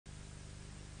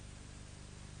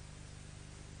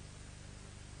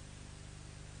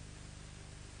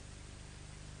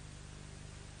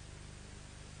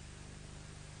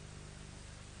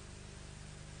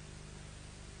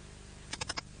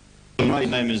My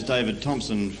name is David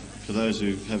Thompson, for those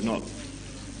who have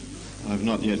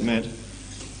not yet met.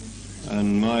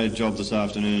 And my job this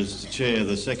afternoon is to chair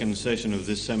the second session of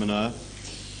this seminar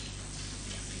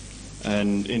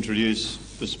and introduce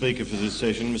the speaker for this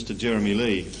session, Mr. Jeremy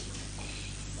Lee.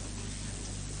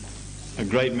 A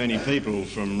great many people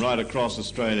from right across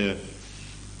Australia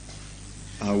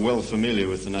are well familiar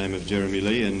with the name of Jeremy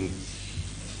Lee, and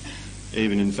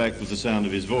even in fact with the sound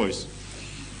of his voice,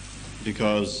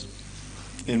 because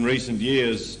in recent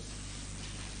years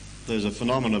there's a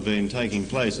phenomenon been taking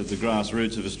place at the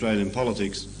grassroots of Australian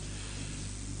politics,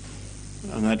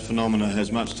 and that phenomena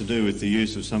has much to do with the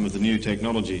use of some of the new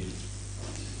technology,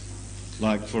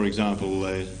 like, for example,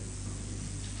 the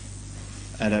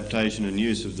adaptation and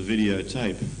use of the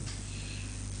videotape.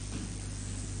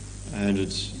 And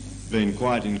it's been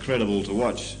quite incredible to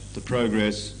watch the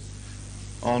progress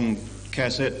on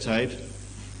cassette tape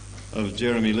of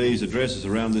Jeremy Lee's addresses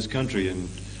around this country, and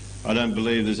I don't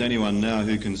believe there's anyone now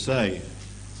who can say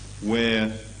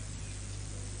where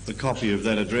the copy of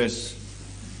that address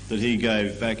that he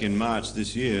gave back in March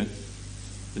this year,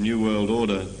 the New World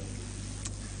Order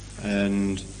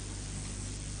and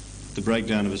the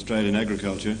breakdown of Australian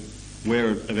agriculture,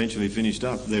 where it eventually finished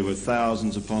up. There were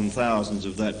thousands upon thousands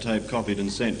of that tape copied and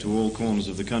sent to all corners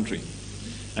of the country,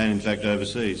 and in fact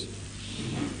overseas.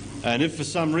 And if for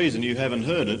some reason you haven't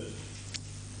heard it,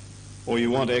 or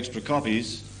you want extra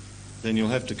copies, then you'll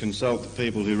have to consult the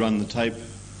people who run the tape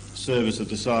service at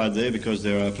the side there, because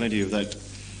there are plenty of that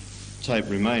tape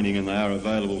remaining and they are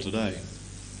available today.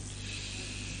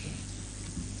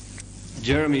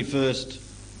 Jeremy first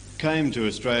came to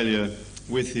Australia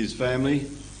with his family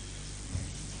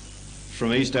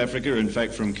from East Africa, in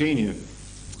fact from Kenya,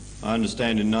 I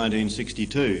understand in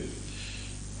 1962,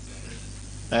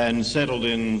 and settled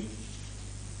in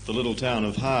the little town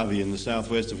of Harvey in the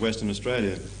southwest of Western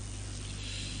Australia.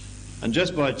 And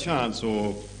just by chance,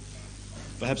 or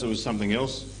perhaps it was something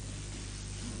else,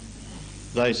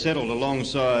 they settled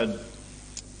alongside,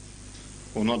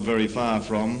 or not very far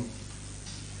from,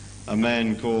 a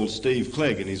man called Steve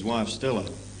Clegg and his wife Stella.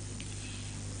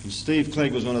 And Steve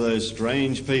Clegg was one of those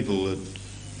strange people that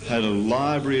had a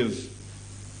library of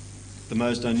the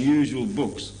most unusual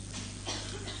books,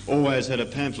 always had a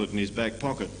pamphlet in his back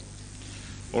pocket,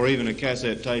 or even a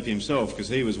cassette tape himself, because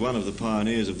he was one of the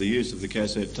pioneers of the use of the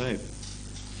cassette tape.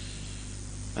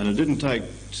 And it didn't take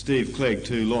Steve Clegg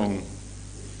too long,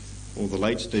 or the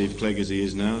late Steve Clegg as he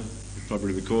is now. You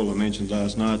probably recall I mentioned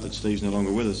last night that Steve's no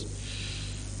longer with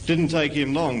us. Didn't take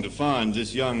him long to find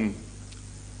this young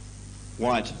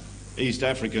white East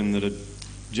African that had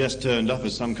just turned up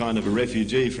as some kind of a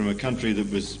refugee from a country that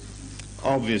was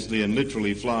obviously and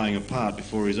literally flying apart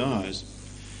before his eyes.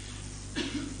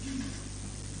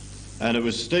 And it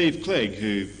was Steve Clegg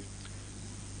who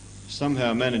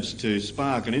somehow managed to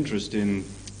spark an interest in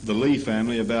the Lee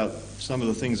family about some of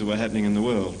the things that were happening in the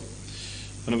world.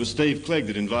 And it was Steve Clegg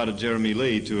that invited Jeremy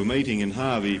Lee to a meeting in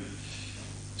Harvey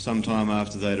sometime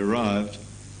after they'd arrived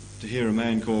to hear a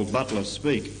man called Butler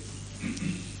speak.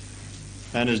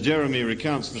 And as Jeremy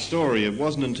recounts the story, it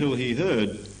wasn't until he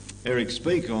heard Eric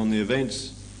speak on the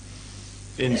events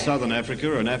in southern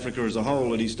Africa and Africa as a whole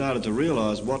that he started to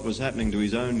realise what was happening to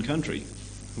his own country,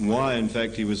 and why in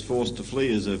fact he was forced to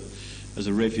flee as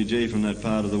a refugee from that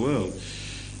part of the world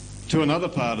to another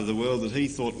part of the world that he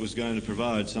thought was going to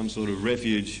provide some sort of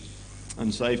refuge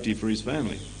and safety for his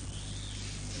family.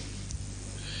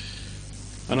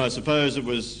 And I suppose it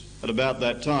was at about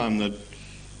that time that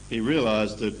he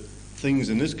realised that things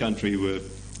in this country were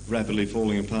rapidly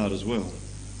falling apart as well.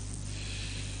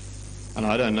 And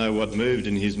I don't know what moved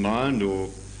in his mind or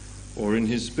in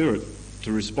his spirit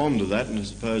to respond to that, and I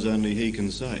suppose only he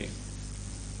can say.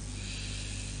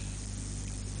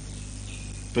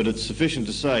 But it's sufficient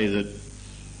to say that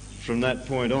from that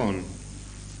point on,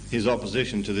 his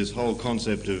opposition to this whole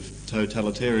concept of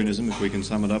totalitarianism, if we can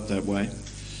sum it up that way,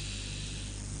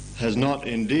 has not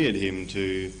endeared him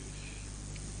to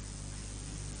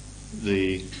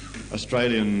the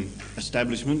Australian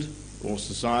establishment or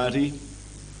society,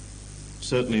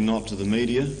 certainly not to the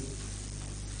media,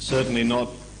 certainly not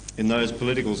in those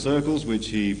political circles which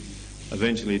he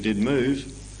eventually did move.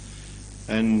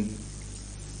 And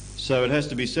so it has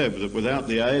to be said that without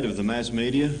the aid of the mass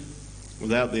media,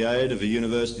 without the aid of a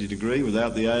university degree,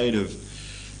 without the aid of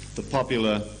the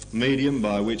popular medium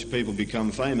by which people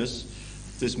become famous,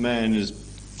 this man is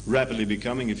rapidly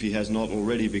becoming, if he has not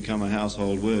already become, a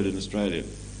household word in Australia.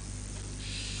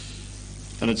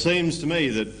 And it seems to me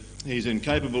that he's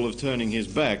incapable of turning his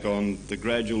back on the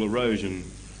gradual erosion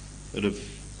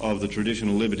of the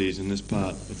traditional liberties in this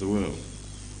part of the world.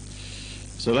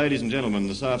 So, ladies and gentlemen,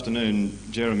 this afternoon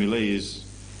Jeremy Lee is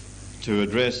to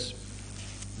address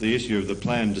the issue of the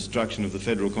planned destruction of the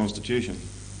Federal Constitution.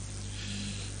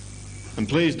 And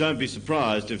please don't be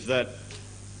surprised if that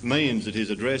means that his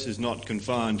address is not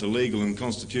confined to legal and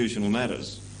constitutional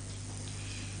matters.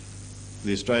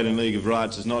 The Australian League of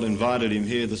Rights has not invited him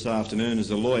here this afternoon as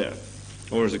a lawyer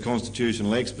or as a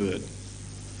constitutional expert,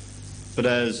 but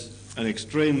as an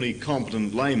extremely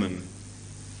competent layman,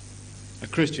 a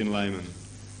Christian layman,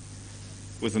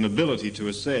 with an ability to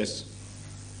assess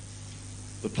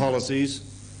the policies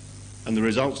and the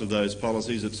results of those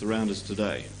policies that surround us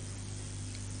today.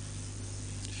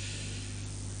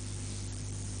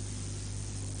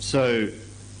 So,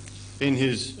 in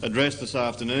his address this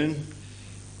afternoon,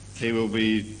 he will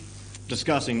be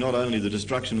discussing not only the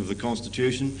destruction of the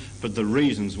Constitution, but the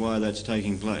reasons why that's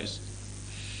taking place.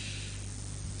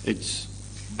 It's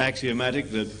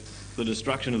axiomatic that the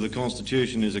destruction of the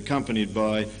Constitution is accompanied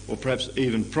by, or perhaps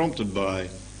even prompted by,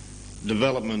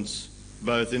 developments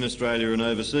both in Australia and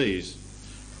overseas.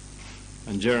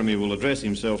 And Jeremy will address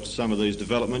himself to some of these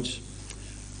developments,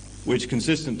 which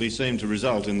consistently seem to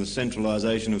result in the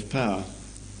centralisation of power,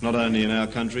 not only in our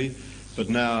country, but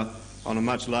now on a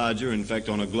much larger, in fact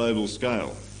on a global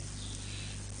scale.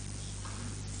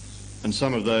 And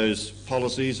some of those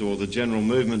policies, or the general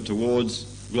movement towards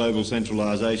global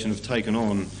centralisation, have taken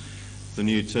on the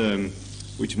new term,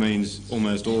 which means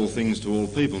almost all things to all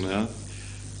people now,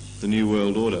 the New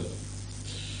World Order.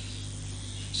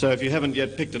 So if you haven't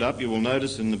yet picked it up, you will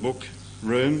notice in the book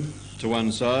room to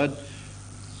one side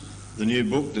the new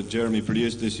book that Jeremy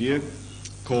produced this year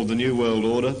called The New World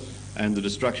Order and the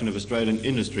Destruction of Australian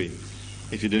Industry.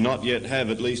 If you do not yet have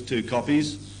at least 2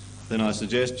 copies, then I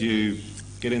suggest you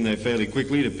get in there fairly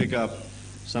quickly to pick up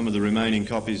some of the remaining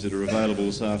copies that are available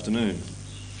this afternoon,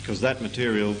 because that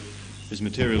material is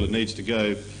material that needs to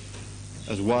go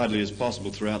as widely as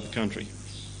possible throughout the country.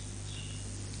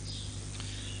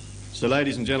 So,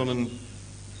 ladies and gentlemen,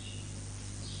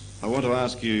 I want to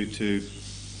ask you to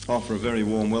offer a very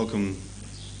warm welcome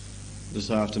this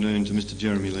afternoon to Mr.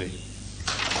 Jeremy Lee.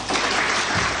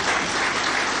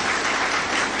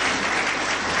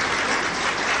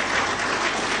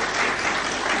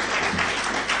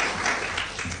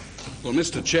 Well,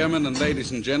 Mr. Chairman and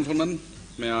ladies and gentlemen,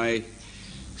 may I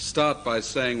start by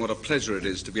saying what a pleasure it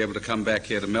is to be able to come back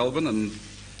here to Melbourne and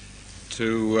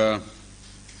to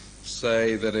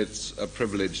say that it's a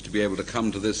privilege to be able to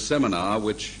come to this seminar,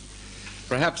 which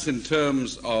perhaps in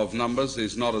terms of numbers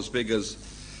is not as big as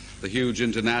the huge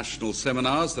international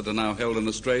seminars that are now held in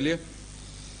Australia,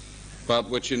 but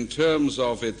which in terms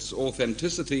of its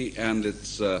authenticity and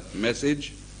its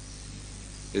message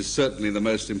is certainly the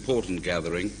most important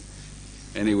gathering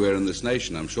anywhere in this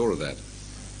nation, I'm sure of that.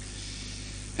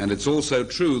 And it's also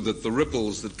true that the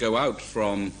ripples that go out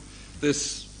from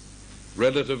this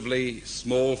relatively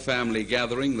small family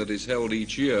gathering that is held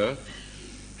each year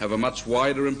have a much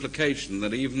wider implication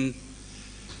than even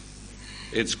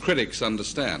its critics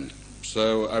understand.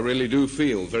 So I really do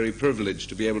feel very privileged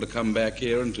to be able to come back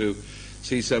here and to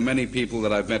see so many people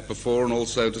that I've met before, and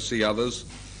also to see others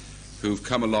who've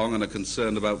come along and are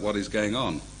concerned about what is going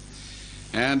on.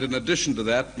 And in addition to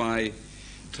that, my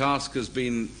task has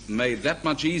been made that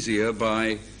much easier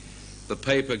by the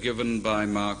paper given by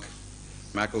Mark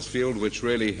Macclesfield, which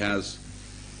really has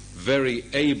very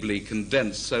ably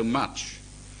condensed so much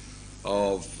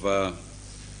of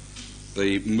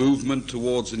the movement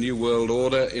towards a new world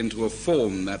order into a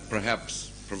form that perhaps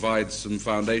provides some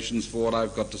foundations for what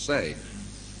I've got to say.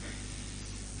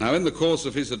 Now, in the course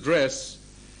of his address,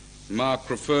 Mark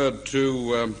referred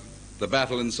to the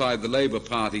battle inside the Labour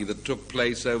Party that took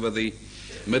place over the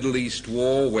Middle East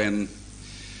war, when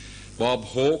Bob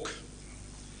Hawke,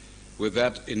 with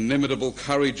that inimitable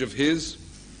courage of his,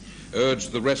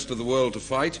 urged the rest of the world to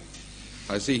fight.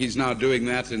 I see he's now doing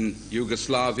that in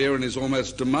Yugoslavia and is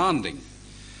almost demanding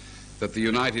that the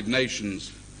United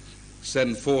Nations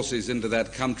send forces into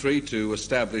that country to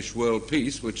establish world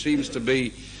peace, which seems to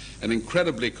be an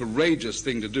incredibly courageous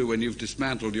thing to do when you've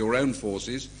dismantled your own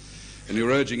forces and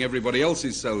you're urging everybody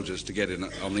else's soldiers to get in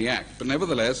on the act. But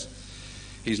nevertheless,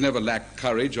 he's never lacked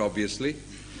courage, obviously,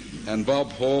 and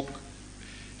Bob Hawke,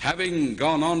 having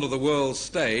gone onto the world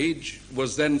stage,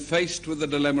 was then faced with the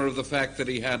dilemma of the fact that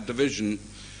he had division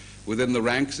within the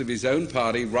ranks of his own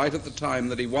party right at the time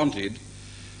that he wanted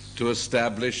to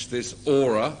establish this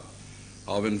aura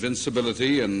of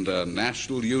invincibility and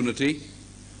national unity,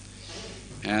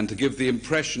 and to give the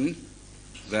impression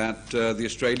that the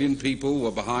Australian people were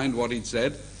behind what he'd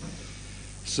said.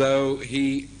 So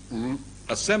he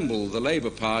assembled the Labour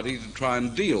Party to try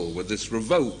and deal with this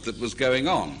revolt that was going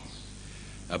on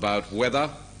about whether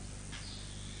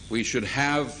we should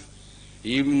have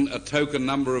even a token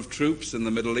number of troops in the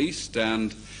Middle East,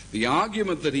 and the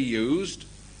argument that he used,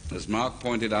 as Mark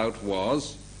pointed out,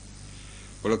 was,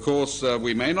 well, of course,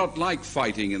 we may not like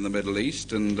fighting in the Middle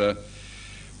East, and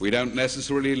we don't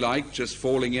necessarily like just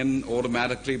falling in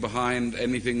automatically behind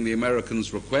anything the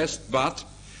Americans request, but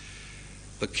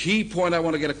the key point I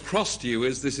want to get across to you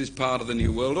is this is part of the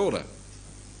New World Order,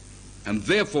 and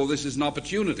therefore this is an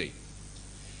opportunity.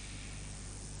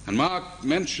 And Mark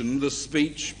mentioned the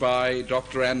speech by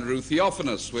Dr. Andrew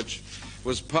Theophanous, which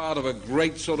was part of a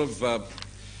great sort of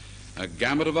a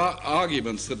gamut of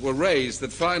arguments that were raised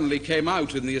that finally came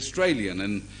out in the Australian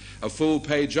in a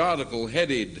full-page article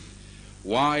headed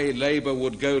 "Why Labour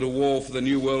Would Go to War for the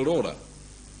New World Order."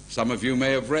 Some of you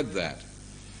may have read that.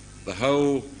 The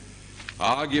whole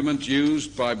argument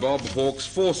used by Bob Hawke's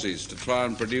forces to try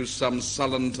and produce some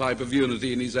sullen type of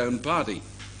unity in his own party.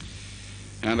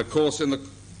 And of course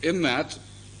in that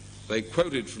they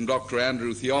quoted from Dr.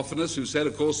 Andrew Theophanous, who said,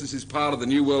 of course, this is part of the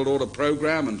New World Order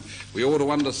program and we ought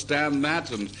to understand that,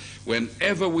 and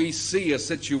whenever we see a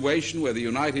situation where the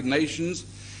United Nations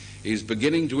is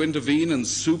beginning to intervene and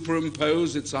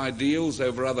superimpose its ideals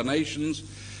over other nations,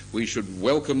 we should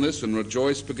welcome this and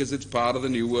rejoice because it's part of the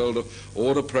New World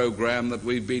Order program that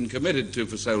we've been committed to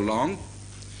for so long.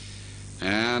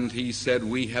 And he said,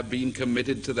 we have been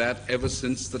committed to that ever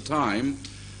since the time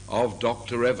of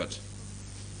Dr. Evatt.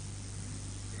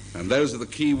 And those are the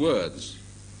key words.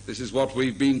 This is what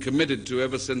we've been committed to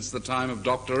ever since the time of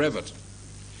Dr. Evatt.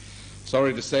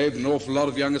 Sorry to say that an awful lot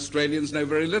of young Australians know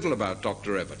very little about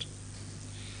Dr. Evatt.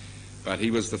 But he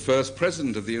was the first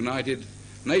president of the United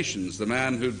Nations, the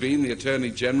man who'd been the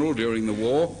Attorney General during the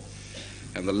war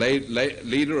and the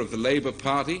leader of the Labour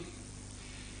Party.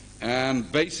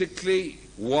 And basically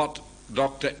what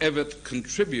Dr. Evatt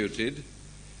contributed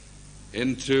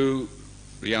into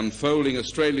the unfolding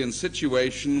Australian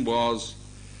situation was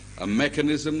a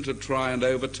mechanism to try and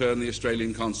overturn the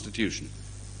Australian Constitution.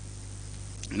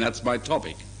 And that's my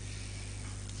topic.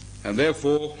 And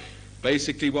therefore,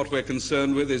 basically what we're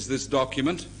concerned with is this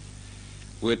document,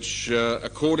 which,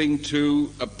 according to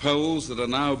polls that are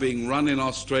now being run in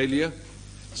Australia,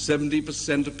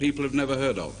 70% of people have never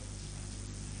heard of.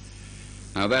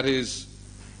 Now that is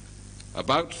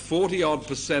about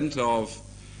 40-odd% of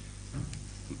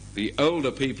the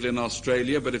older people in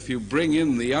Australia, but if you bring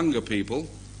in the younger people,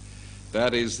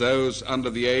 that is those under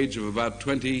the age of about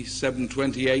 27,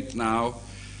 28 now,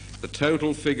 the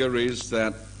total figure is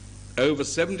that over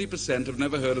 70% have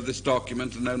never heard of this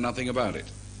document and know nothing about it,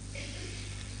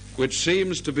 which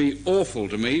seems to be awful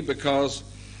to me because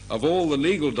of all the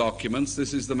legal documents,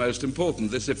 this is the most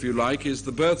important. This, if you like, is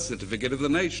the birth certificate of the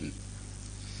nation.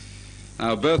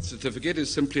 Now, a birth certificate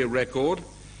is simply a record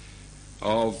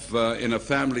of, in a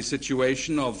family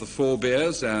situation, of the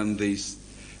forebears and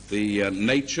the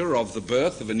nature of the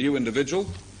birth of a new individual.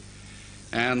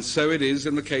 And so it is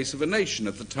in the case of a nation.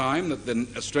 At the time that the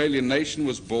Australian nation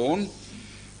was born,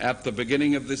 at the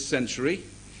beginning of this century,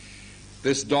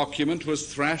 this document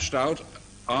was thrashed out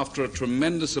after a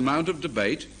tremendous amount of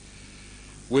debate,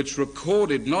 which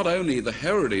recorded not only the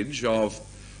heritage of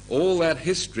all that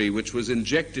history which was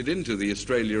injected into the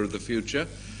Australia of the future,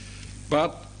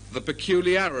 but the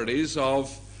peculiarities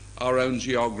of our own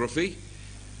geography,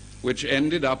 which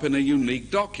ended up in a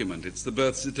unique document. It's the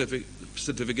birth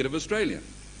certificate of Australia.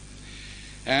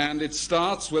 And it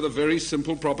starts with a very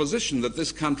simple proposition that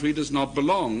this country does not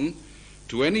belong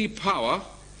to any power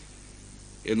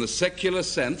in the secular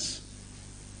sense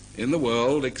in the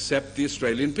world except the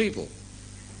Australian people.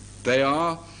 They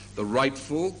are the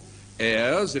rightful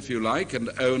heirs, if you like, and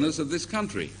owners of this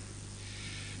country.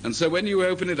 And so when you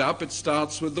open it up, it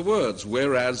starts with the words,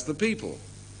 whereas the people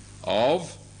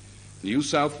of New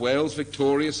South Wales,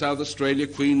 Victoria, South Australia,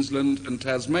 Queensland and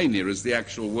Tasmania is the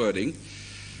actual wording.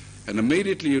 And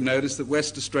immediately you notice that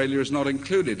West Australia is not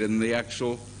included in the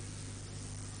actual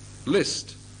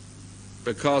list,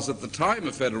 because at the time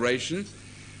of federation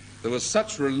there was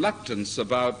such reluctance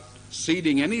about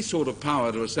ceding any sort of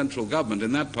power to a central government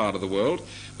in that part of the world,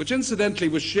 which incidentally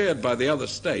was shared by the other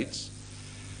states,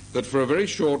 that for a very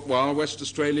short while West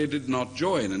Australia did not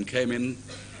join and came in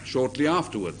shortly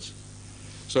afterwards.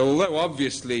 So although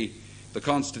obviously the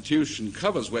Constitution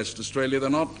covers West Australia, they're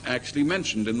not actually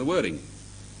mentioned in the wording.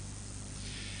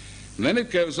 And then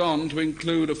it goes on to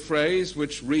include a phrase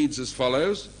which reads as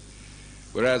follows,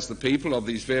 whereas the people of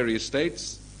these various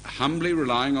states, humbly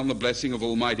relying on the blessing of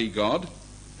Almighty God,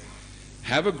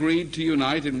 have agreed to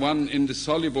unite in one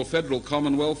indissoluble federal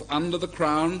commonwealth under the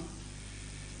Crown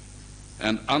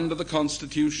and under the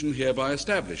Constitution hereby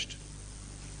established.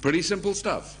 Pretty simple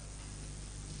stuff.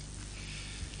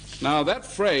 Now, that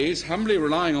phrase, humbly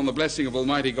relying on the blessing of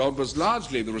Almighty God, was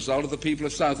largely the result of the people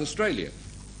of South Australia,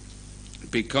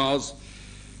 because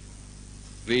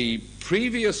the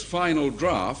previous final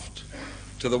draft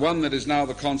to the one that is now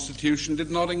the Constitution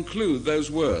did not include those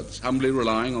words, humbly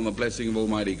relying on the blessing of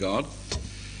Almighty God.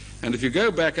 And if you go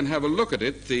back and have a look at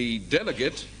it, the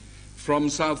delegate from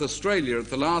South Australia at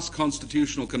the last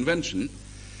Constitutional Convention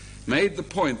made the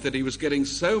point that he was getting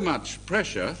so much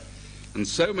pressure and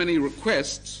so many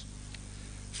requests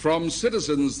from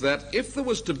citizens that if there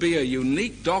was to be a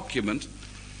unique document,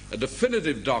 a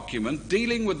definitive document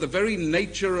dealing with the very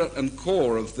nature and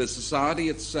core of the society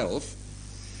itself,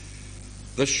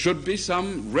 there should be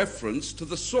some reference to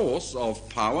the source of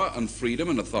power and freedom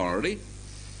and authority,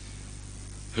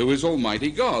 who is Almighty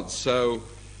God. So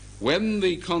when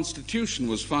the Constitution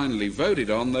was finally voted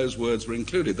on, those words were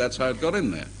included. That's how it got in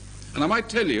there. And I might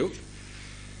tell you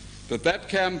that that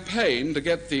campaign to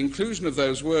get the inclusion of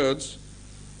those words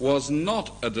was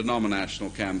not a denominational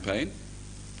campaign.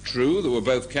 True, there were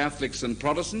both Catholics and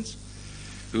Protestants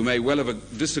who may well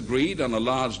have disagreed on a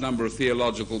large number of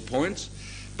theological points,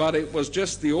 but it was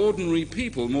just the ordinary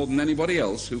people more than anybody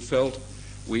else who felt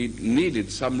we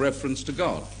needed some reference to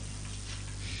God.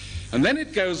 And then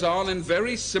it goes on in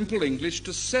very simple English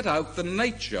to set out the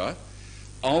nature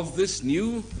of this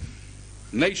new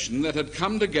nation that had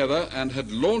come together and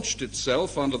had launched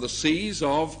itself onto the seas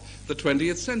of the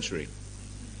 20th century.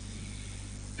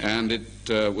 And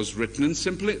it was written in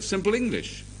simple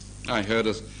English. I heard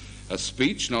a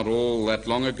speech not all that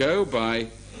long ago by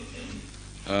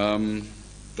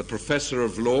the professor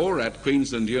of law at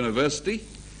Queensland University,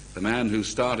 the man who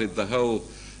started the whole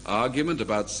argument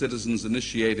about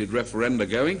citizens-initiated referenda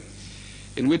going,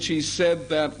 in which he said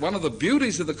that one of the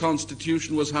beauties of the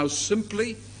Constitution was how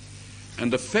simply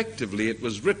and effectively it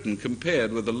was written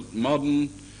compared with the modern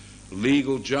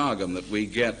legal jargon that we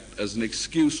get as an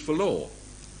excuse for law,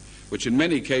 which in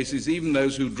many cases even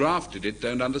those who drafted it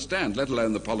don't understand, let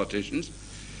alone the politicians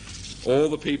or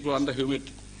the people on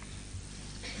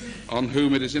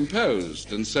whom it is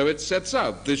imposed. And so it sets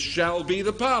out, this shall be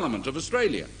the Parliament of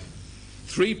Australia.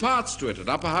 3 parts to it, an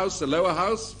upper house, a lower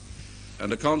house,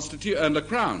 and a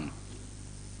crown,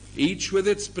 each with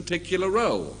its particular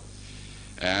role.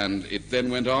 And it then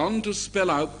went on to spell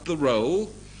out the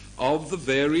role of the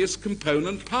various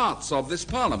component parts of this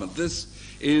Parliament. This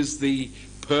is the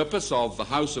purpose of the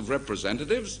House of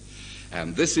Representatives,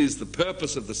 and this is the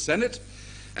purpose of the Senate,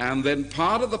 and then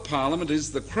part of the Parliament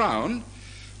is the Crown,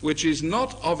 which is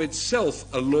not of itself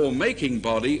a law-making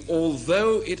body,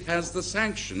 although it has the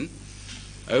sanction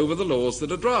over the laws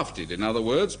that are drafted. In other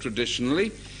words,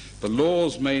 traditionally, the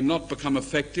laws may not become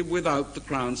effective without the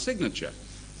Crown's signature.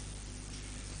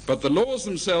 But the laws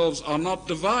themselves are not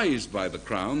devised by the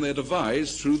Crown, they're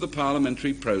devised through the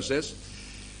parliamentary process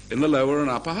in the lower and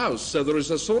upper house. So there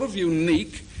is a sort of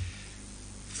unique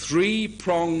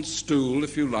 3-pronged stool,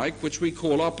 if you like, which we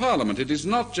call our Parliament. It is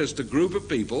not just a group of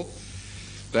people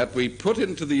that we put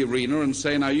into the arena and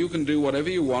say, now you can do whatever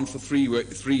you want for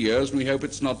 3 years and we hope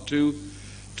it's not too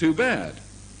bad.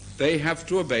 They have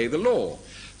to obey the law.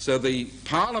 So the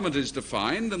Parliament is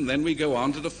defined, and then we go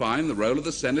on to define the role of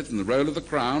the Senate and the role of the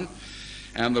Crown.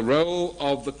 And the role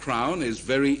of the Crown is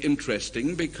very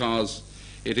interesting because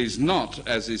it is not,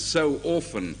 as is so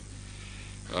often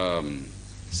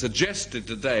suggested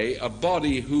today, a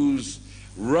body whose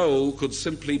role could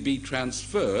simply be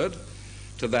transferred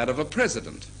to that of a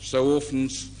president, so often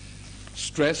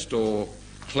stressed or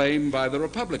claimed by the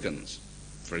Republicans.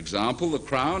 For example, the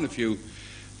Crown, if you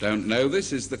don't know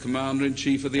this, is the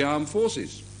Commander-in-Chief of the Armed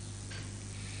Forces.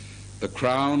 The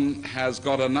Crown has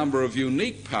got a number of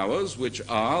unique powers, which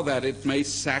are that it may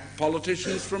sack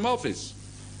politicians from office.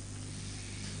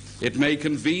 It may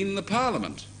convene the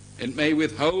Parliament. It may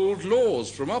withhold laws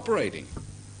from operating.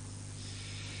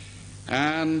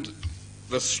 And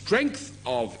the strength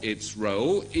of its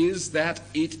role is that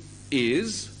it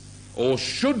is, or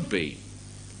should be,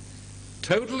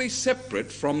 totally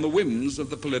separate from the whims of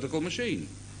the political machine.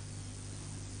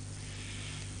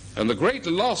 And the great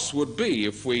loss would be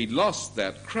if we lost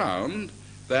that Crown,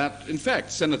 that, in fact,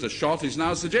 Senator Schott is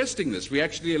now suggesting this. We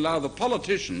actually allow the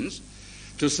politicians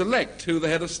to select who the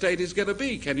head of state is going to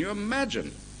be. Can you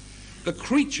imagine the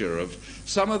creature of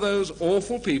some of those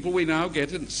awful people we now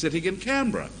get sitting in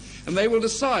Canberra? And they will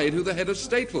decide who the head of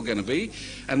state will going to be.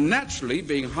 And naturally,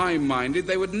 being high-minded,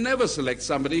 they would never select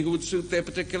somebody who would suit their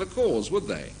particular cause, would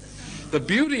they? The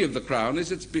beauty of the Crown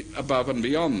is it's above and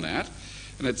beyond that.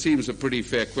 And it seems a pretty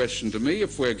fair question to me.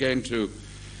 If we're going to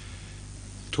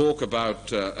talk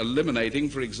about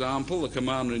eliminating, for example, the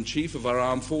Commander-in-Chief of our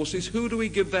armed forces, who do we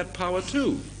give that power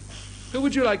to? Who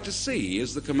would you like to see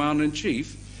as the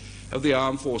Commander-in-Chief of the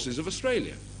Armed Forces of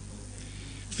Australia?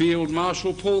 Field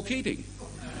Marshal Paul Keating?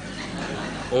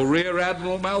 Or Rear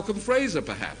Admiral Malcolm Fraser,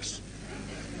 perhaps?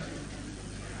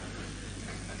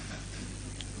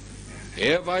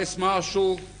 Air Vice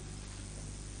Marshal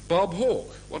Bob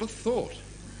Hawke? What a thought.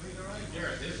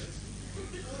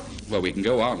 Well, we can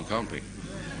go on, can't we?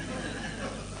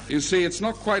 You see, it's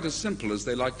not quite as simple as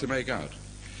they like to make out.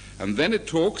 And then it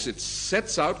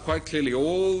sets out quite clearly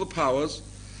all the powers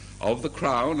of the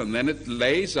Crown, and then it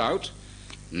lays out,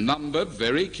 numbered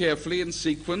very carefully in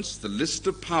sequence, the list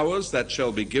of powers that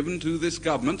shall be given to this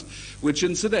government, which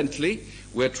incidentally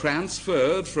were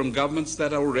transferred from governments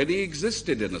that already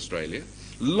existed in Australia,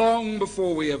 long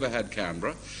before we ever had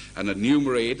Canberra, and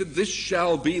enumerated, this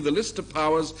shall be the list of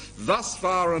powers thus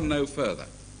far and no further.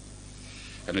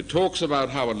 And it talks about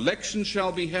how elections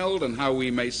shall be held and how we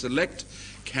may select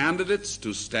candidates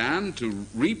to stand to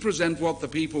represent what the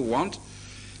people want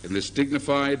in this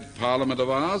dignified parliament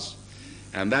of ours,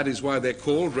 and that is why they're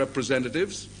called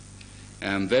representatives.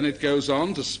 And then it goes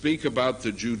on to speak about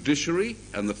the judiciary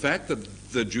and the fact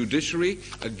that the judiciary,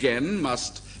 again,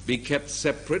 must be kept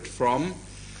separate from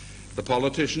the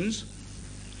politicians.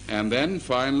 And then,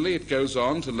 finally, it goes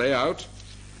on to lay out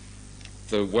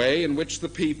the way in which the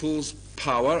people's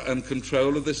power and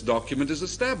control of this document is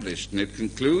established. And it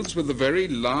concludes with the very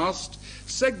last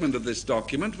segment of this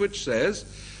document, which says,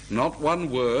 not one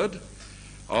word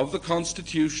of the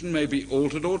Constitution may be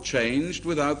altered or changed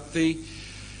without the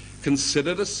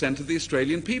considered assent of the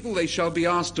Australian people. They shall be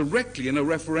asked directly in a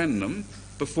referendum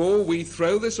before we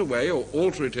throw this away or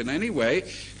alter it in any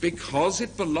way, because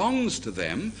it belongs to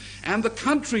them and the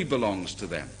country belongs to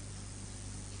them.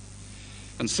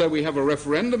 And so we have a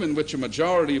referendum in which a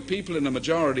majority of people in a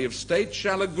majority of states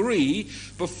shall agree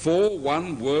before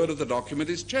one word of the document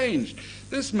is changed.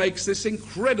 This makes this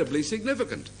incredibly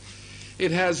significant. It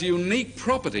has unique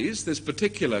properties, this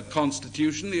particular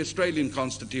constitution, the Australian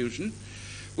Constitution,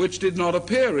 which did not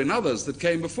appear in others that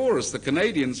came before us. The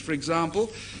Canadians, for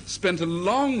example, spent a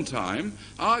long time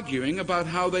arguing about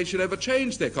how they should ever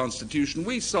change their constitution.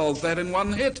 We solved that in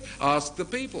one hit. Ask the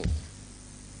people.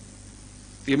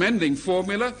 The amending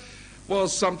formula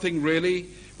was something really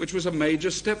which was a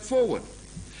major step forward.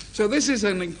 So this is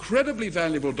an incredibly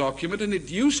valuable document, and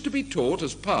it used to be taught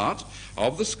as part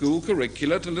of the school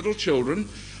curricula to little children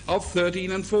of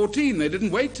 13 and 14. They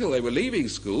didn't wait till they were leaving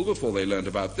school before they learned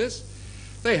about this.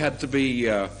 They had to be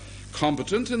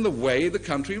competent in the way the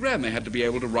country ran. They had to be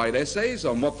able to write essays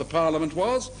on what the Parliament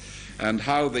was and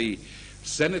how the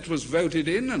Senate was voted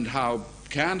in and how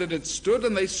candidates stood,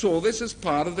 and they saw this as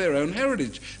part of their own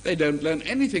heritage. They don't learn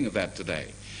anything of that today.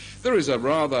 There is a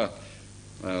rather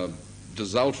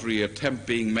desultory attempt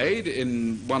being made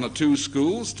in one or two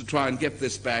schools to try and get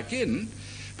this back in,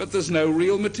 but there's no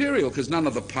real material because none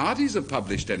of the parties have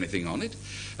published anything on it,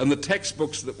 and the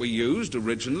textbooks that we used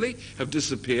originally have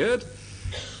disappeared,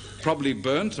 probably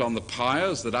burnt on the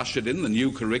pyres that ushered in the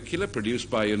new curricula produced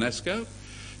by UNESCO.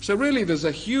 So really there's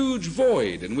a huge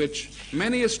void in which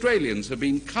many Australians have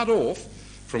been cut off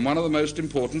from one of the most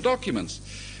important documents.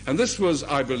 And this was,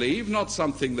 I believe, not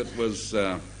something that was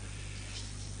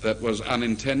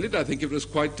unintended. I think it was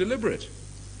quite deliberate.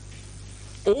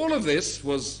 All of this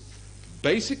was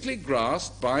basically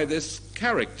grasped by this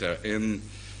character in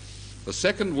the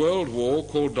Second World War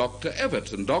called Dr.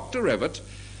 Evatt. And Dr. Evatt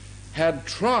had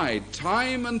tried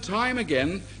time and time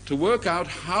again to work out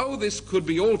how this could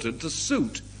be altered to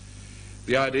suit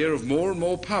the idea of more and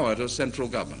more power to a central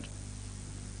government.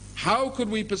 How could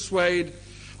we persuade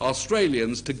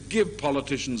Australians to give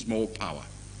politicians more power?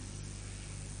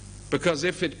 Because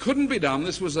if it couldn't be done,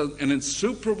 this was an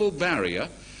insuperable barrier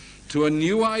to a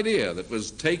new idea that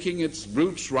was taking its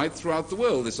roots right throughout the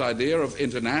world, this idea of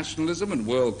internationalism and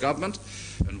world government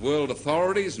and world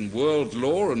authorities and world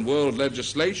law and world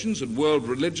legislations and world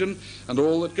religion and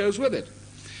all that goes with it.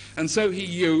 And so he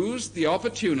used the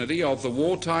opportunity of the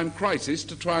wartime crisis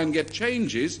to try and get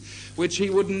changes which he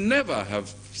would never have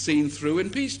seen through in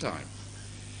peacetime.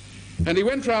 And he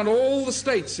went round all the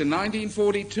states in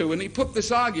 1942 and he put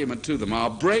this argument to them: our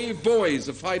brave boys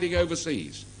are fighting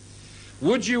overseas.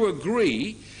 Would you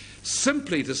agree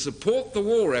simply to support the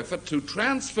war effort to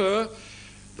transfer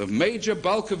the major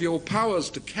bulk of your powers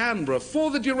to Canberra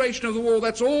for the duration of the war?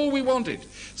 That's all we wanted,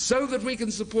 so that we can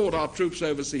support our troops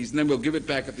overseas, and then we'll give it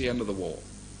back at the end of the war.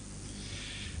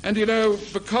 And you know,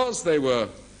 because they were,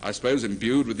 I suppose,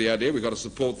 imbued with the idea we've got to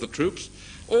support the troops,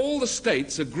 all the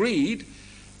states agreed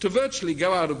to virtually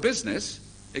go out of business,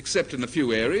 except in a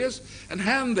few areas, and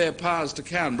hand their powers to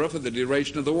Canberra for the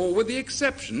duration of the war, with the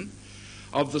exception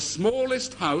of the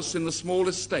smallest house in the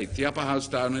smallest state, the upper house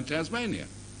down in Tasmania,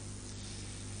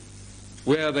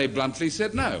 where they bluntly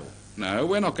said, no,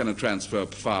 we're not going to transfer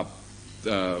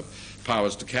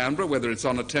powers to Canberra, whether it's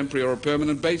on a temporary or a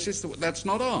permanent basis. That's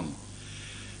not on.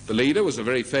 The leader was a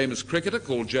very famous cricketer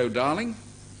called Joe Darling.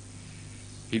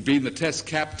 He'd been the Test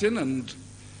captain, and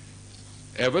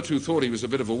Evatt, who thought he was a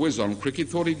bit of a whiz on cricket,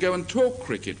 thought he'd go and talk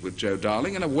cricket with Joe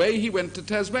Darling, and away he went to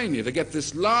Tasmania to get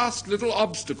this last little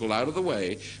obstacle out of the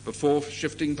way before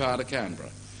shifting power to Canberra.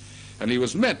 And he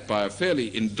was met by a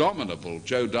fairly indomitable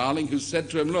Joe Darling, who said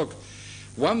to him, look,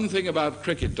 one thing about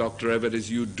cricket, Dr. Evatt, is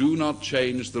you do not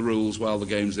change the rules while the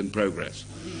game's in progress.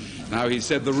 Now, he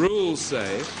said the rules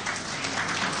say,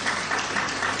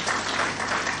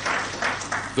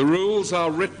 the rules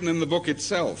are written in the book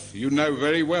itself. You know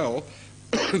very well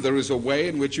there is a way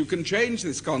in which you can change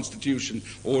this constitution.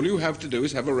 All you have to do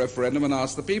is have a referendum and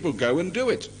ask the people. Go and do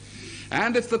it.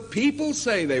 And if the people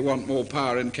say they want more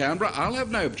power in Canberra, I'll have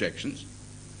no objections.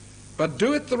 But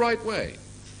do it the right way.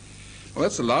 Well,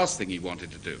 that's the last thing he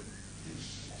wanted to do.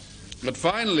 But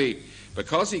finally,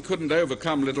 because he couldn't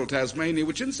overcome Little Tasmania,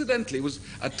 which incidentally was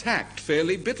attacked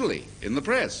fairly bitterly in the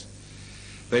press,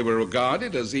 they were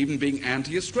regarded as even being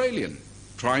anti-Australian,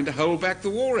 trying to hold back the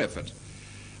war effort.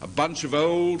 A bunch of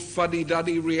old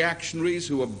fuddy-duddy reactionaries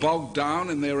who were bogged down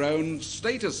in their own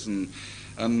status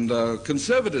and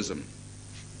conservatism.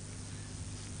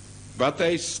 But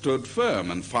they stood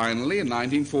firm, and finally, in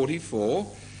 1944,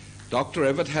 Dr.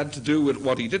 Evatt had to do with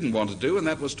what he didn't want to do, and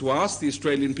that was to ask the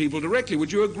Australian people directly,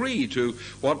 would you agree to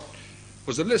what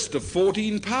was a list of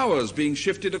 14 powers being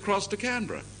shifted across to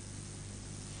Canberra?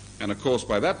 And of course,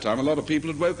 by that time, a lot of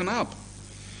people had woken up,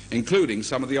 including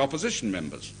some of the opposition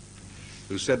members,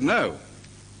 who said, no,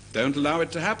 don't allow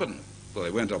it to happen. Well,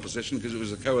 they weren't opposition because it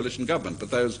was a coalition government, but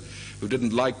those who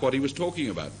didn't like what he was talking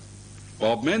about.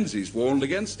 Bob Menzies warned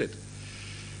against it.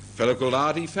 A fellow called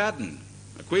Artie Fadden,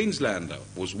 a Queenslander,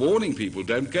 was warning people,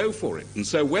 don't go for it. And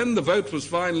so when the vote was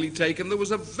finally taken, there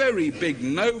was a very big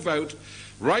no vote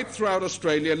right throughout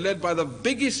Australia, led by the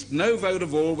biggest no vote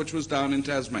of all, which was down in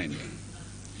Tasmania.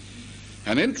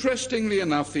 And interestingly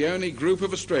enough, the only group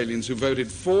of Australians who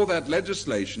voted for that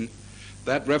legislation,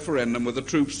 that referendum, were the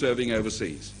troops serving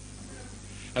overseas.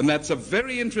 And that's a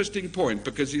very interesting point,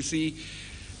 because you see,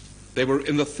 they were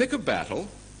in the thick of battle.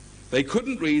 They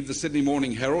couldn't read the Sydney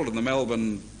Morning Herald and the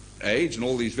Melbourne Age and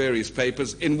all these various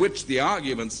papers in which the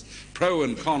arguments pro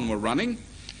and con were running.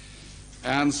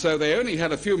 And so they only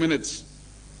had a few minutes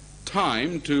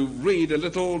time to read a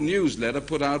little newsletter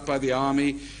put out by the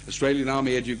Australian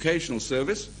Army Educational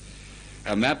Service,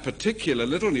 and that particular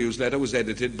little newsletter was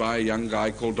edited by a young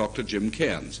guy called Dr. Jim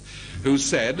Cairns, who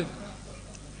said,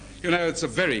 you know, it's a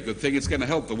very good thing, it's going to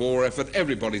help the war effort,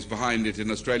 everybody's behind it in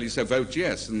Australia, so vote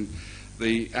yes. And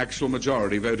the actual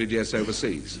majority voted yes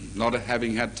overseas, not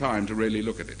having had time to really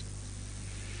look at it.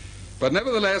 But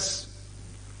nevertheless,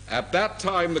 at that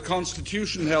time, the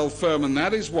Constitution held firm, and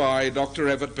that is why Dr.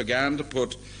 Evatt began to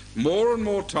put more and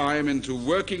more time into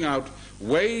working out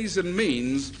ways and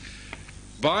means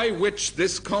by which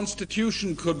this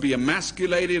Constitution could be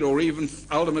emasculated or even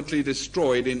ultimately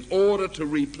destroyed in order to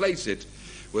replace it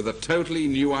with a totally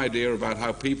new idea about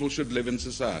how people should live in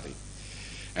society.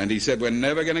 And he said, we're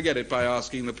never going to get it by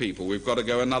asking the people. We've got to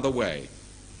go another way.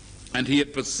 And he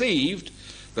had perceived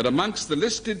that amongst the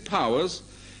listed powers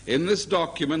in this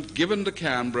document given to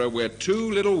Canberra were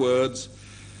two little words,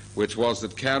 which was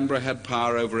that Canberra had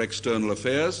power over external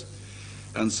affairs.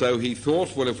 And so he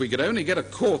thought, well, if we could only get a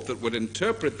court that would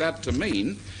interpret that to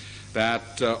mean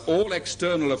that all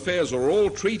external affairs or all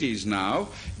treaties now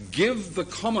give the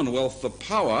Commonwealth the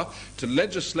power to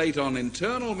legislate on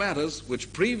internal matters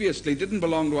which previously didn't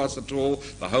belong to us at all,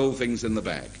 the whole thing's in the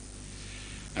bag.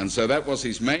 And so that was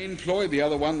his main ploy. The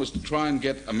other one was to try and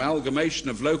get amalgamation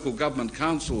of local government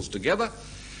councils together,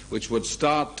 which would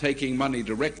start taking money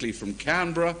directly from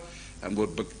Canberra and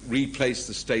would replace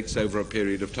the states over a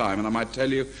period of time. And I might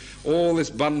tell you, all this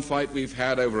bun fight we've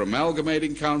had over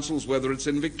amalgamating councils, whether it's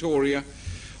in Victoria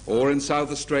or in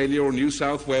South Australia or New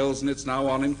South Wales, and it's now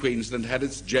on in Queensland, had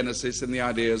its genesis in the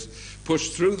ideas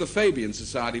pushed through the Fabian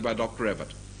Society by Dr.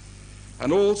 Evatt.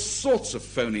 And all sorts of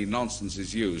phony nonsense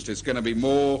is used. It's going to be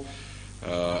more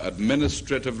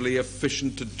administratively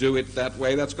efficient to do it that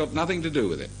way. That's got nothing to do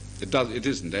with it. It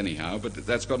isn't anyhow, but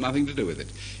that's got nothing to do with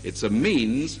it. It's a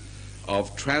means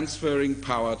of transferring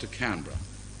power to Canberra.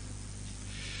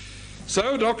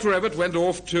 So Dr. Evatt went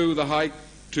off to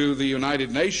the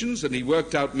United Nations, and he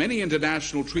worked out many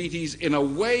international treaties in a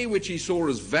way which he saw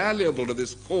as valuable to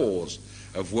this cause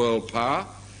of world power.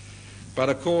 But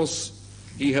of course,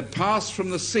 he had passed from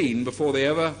the scene before they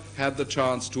ever had the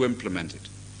chance to implement it.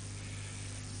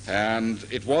 And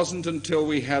it wasn't until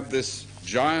we had this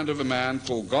giant of a man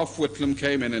called Gough Whitlam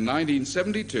came in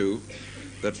 1972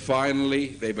 that finally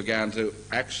they began to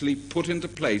actually put into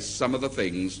place some of the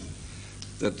things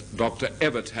that Dr.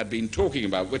 Evatt had been talking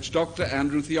about, which Dr.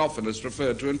 Andrew Theophilus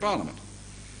referred to in Parliament.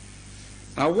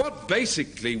 Now, what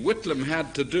basically Whitlam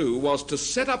had to do was to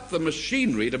set up the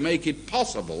machinery to make it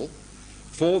possible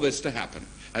for this to happen.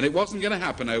 And it wasn't going to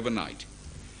happen overnight.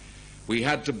 We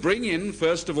had to bring in,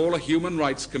 first of all, a Human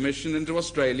Rights Commission into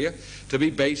Australia to be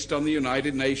based on the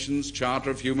United Nations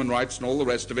Charter of Human Rights and all the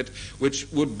rest of it, which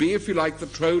would be, if you like, the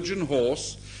Trojan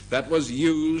horse that was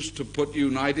used to put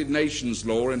United Nations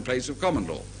law in place of common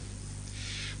law.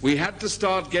 We had to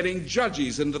start getting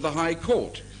judges into the High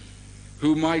Court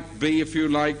who might be, if you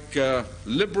like,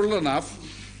 liberal enough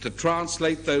to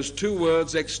translate those two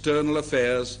words, external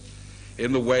affairs,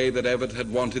 in the way that Evatt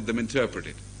had wanted them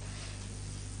interpreted.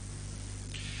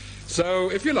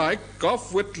 So, if you like,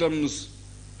 Gough Whitlam's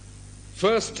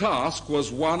first task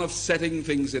was one of setting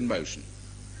things in motion.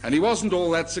 And he wasn't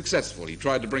all that successful. He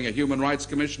tried to bring a Human Rights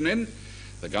Commission in.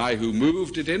 The guy who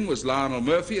moved it in was Lionel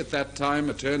Murphy, at that time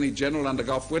Attorney General under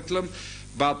Gough Whitlam.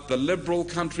 But the Liberal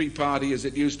Country Party, as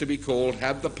it used to be called,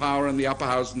 had the power in the upper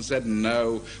house and said,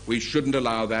 no, we shouldn't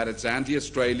allow that. It's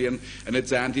anti-Australian and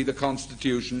it's anti the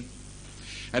Constitution.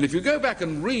 And if you go back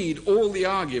and read all the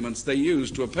arguments they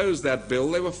used to oppose that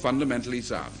bill, they were fundamentally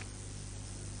sound.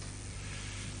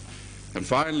 And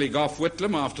finally, Gough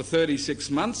Whitlam, after 36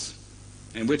 months,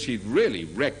 in which he'd really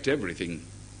wrecked everything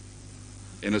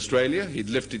in Australia, he'd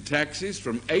lifted taxes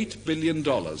from $8 billion.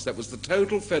 That was the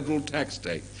total federal tax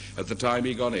take at the time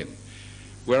he got in.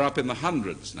 We're up in the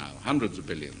hundreds now, hundreds of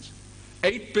billions.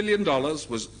 $8 billion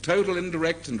was total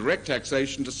indirect and direct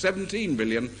taxation to $17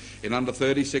 billion in under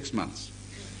 36 months,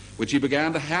 which he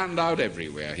began to hand out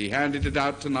everywhere. He handed it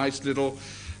out to nice little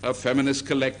feminist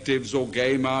collectives or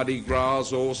gay Mardi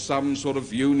Gras or some sort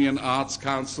of union arts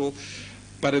council.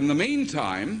 But in the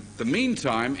meantime,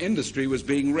 industry was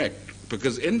being wrecked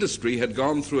because industry had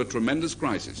gone through a tremendous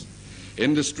crisis.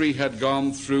 Industry had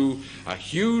gone through a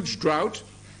huge drought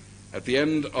at the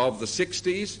end of the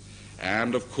 60s,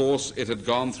 and of course it had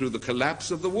gone through the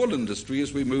collapse of the wool industry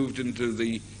as we moved into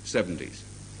the 70s.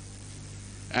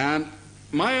 And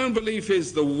my own belief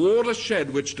is the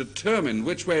watershed which determined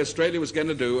which way Australia was going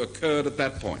to do occurred at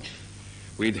that point.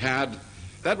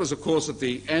 That was of course at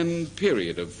the end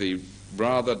period of the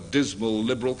rather dismal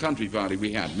Liberal Country Party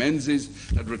we had. Menzies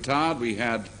had retired. We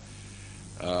had,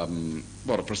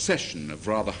 a procession of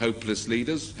rather hopeless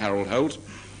leaders. Harold Holt,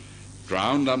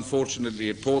 drowned unfortunately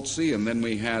at Portsea, and then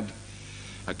we had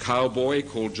a cowboy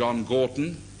called John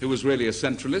Gorton, who was really a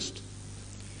centralist.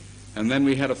 And then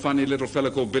we had a funny little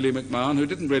fellow called Billy McMahon, who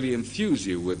didn't really enthuse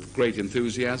you with great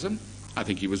enthusiasm. I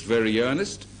think he was very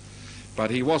earnest,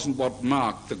 but he wasn't what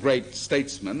marked the great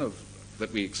statesman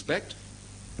that we expect.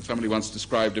 Somebody once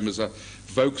described him as a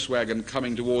Volkswagen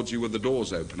coming towards you with the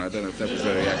doors open. I don't know if that was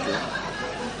very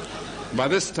accurate. By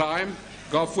this time,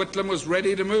 Gough Whitlam was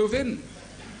ready to move in.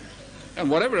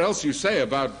 And whatever else you say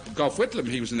about Gough Whitlam,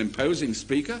 he was an imposing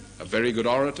speaker, a very good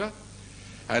orator,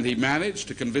 and he managed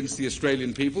to convince the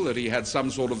Australian people that he had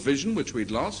some sort of vision which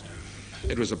we'd lost.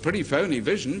 It was a pretty phony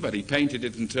vision, but he painted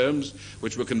it in terms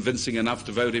which were convincing enough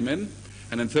to vote him in.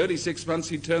 And in 36 months,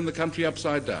 he turned the country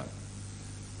upside down.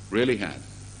 Really had.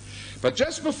 But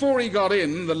just before he got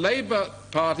in, the Labour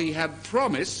Party had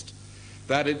promised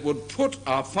that it would put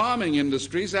our farming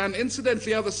industries and,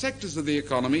 incidentally, other sectors of the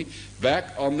economy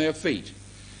back on their feet,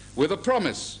 with a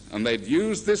promise. And they'd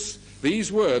used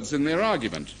these words in their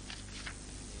argument,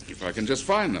 if I can just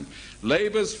find them.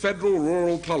 Labour's federal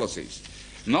rural policies,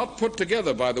 not put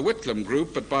together by the Whitlam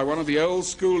group, but by one of the old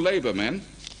school Labour men,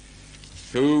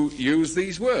 who used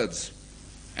these words.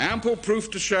 Ample proof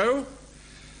to show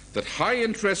that high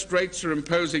interest rates are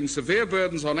imposing severe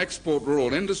burdens on export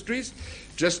rural industries,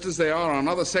 just as they are on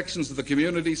other sections of the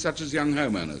community, such as young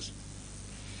homeowners.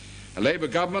 A Labour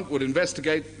government would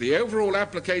investigate the overall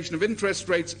application of interest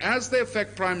rates as they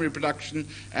affect primary production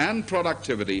and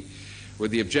productivity,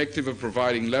 with the objective of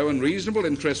providing low and reasonable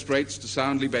interest rates to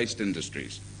soundly based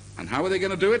industries. And how are they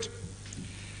going to do it?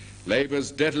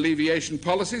 Labour's debt alleviation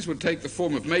policies would take the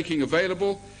form of making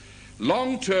available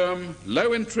long-term,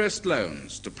 low-interest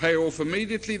loans to pay off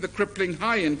immediately the crippling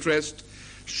high-interest,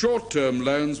 short-term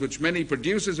loans which many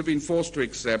producers have been forced to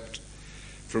accept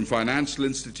from financial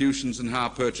institutions and hire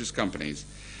purchase companies.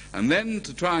 And then,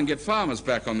 to try and get farmers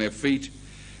back on their feet,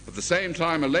 at the same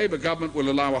time, a Labour government will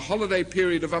allow a holiday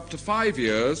period of up to 5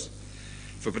 years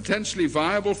for potentially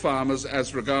viable farmers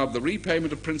as regard the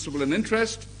repayment of principal and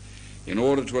interest, in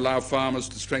order to allow farmers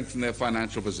to strengthen their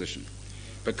financial position.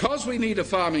 Because we need a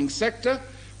farming sector,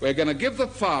 we're going to give the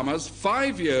farmers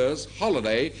 5 years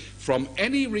holiday from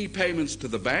any repayments to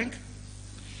the bank,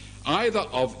 either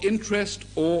of interest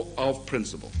or of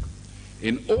principal,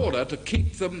 in order to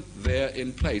keep them there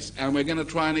in place. And we're going to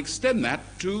try and extend that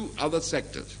to other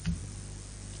sectors,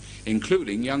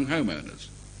 including young homeowners.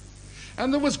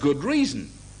 And there was good reason.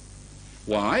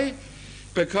 Why?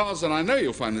 Because, and I know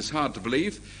you'll find this hard to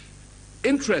believe,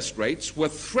 interest rates were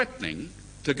threatening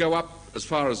to go up as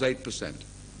far as 8%.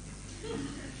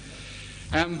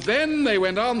 And then they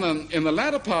went on in the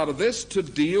latter part of this to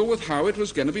deal with how it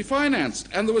was going to be financed.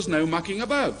 And there was no mucking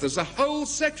about. There's a whole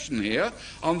section here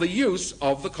on the use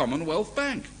of the Commonwealth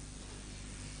Bank.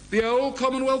 The old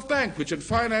Commonwealth Bank, which had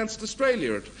financed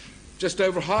Australia at just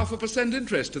over 0.5%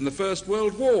 interest in the First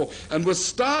World War, and was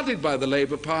started by the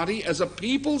Labour Party as a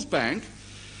people's bank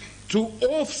to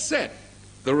offset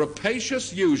the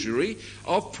rapacious usury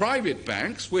of private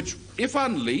banks, which, if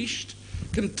unleashed,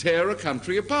 can tear a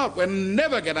country apart. We're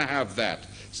never going to have that,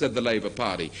 said the Labour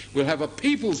Party. We'll have a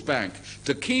people's bank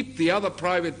to keep the other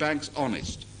private banks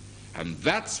honest. And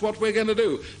that's what we're going to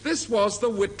do. This was the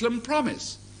Whitlam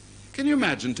promise. Can you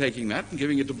imagine taking that and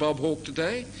giving it to Bob Hawke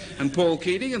today and Paul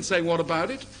Keating and saying, what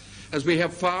about it? As we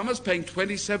have farmers paying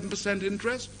 27%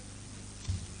 interest?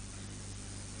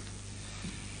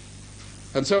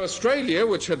 And so Australia,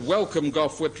 which had welcomed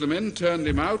Gough Whitlam in, turned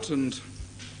him out, and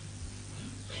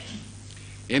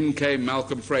in came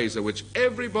Malcolm Fraser, which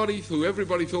everybody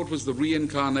thought was the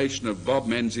reincarnation of Bob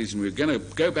Menzies, and we were going to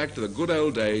go back to the good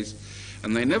old days.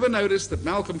 And they never noticed that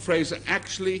Malcolm Fraser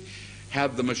actually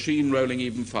had the machine rolling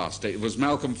even faster. It was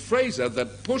Malcolm Fraser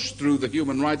that pushed through the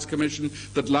Human Rights Commission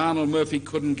that Lionel Murphy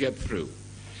couldn't get through.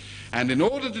 And in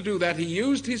order to do that, he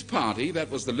used his party, that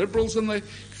was the Liberals and the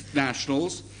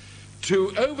Nationals,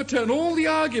 to overturn all the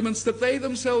arguments that they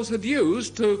themselves had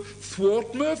used to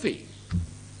thwart Murphy.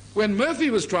 When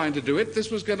Murphy was trying to do it, this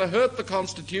was going to hurt the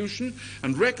Constitution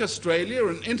and wreck Australia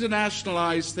and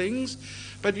internationalise things.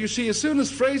 But you see, as soon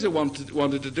as Fraser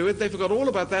wanted to do it, they forgot all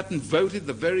about that and voted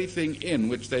the very thing in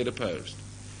which they'd opposed.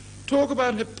 Talk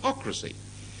about hypocrisy.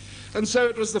 And so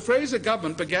it was the Fraser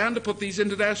government began to put these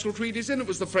international treaties in. It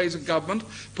was the Fraser government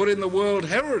put in the World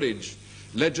Heritage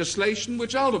legislation,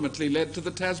 which ultimately led to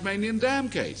the Tasmanian Dam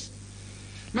case.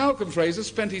 Malcolm Fraser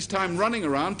spent his time running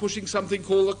around pushing something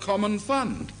called the Common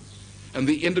Fund and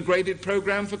the Integrated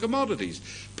Programme for Commodities,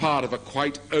 part of a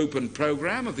quite open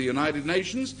programme of the United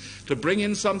Nations to bring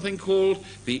in something called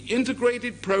the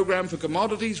Integrated Programme for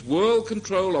Commodities, World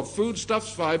Control of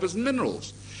Foodstuffs, Fibres and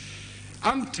Minerals.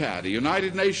 UNCTAD, a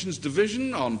United Nations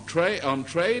division on trade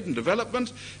and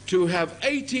development, to have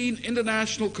 18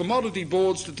 international commodity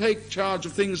boards to take charge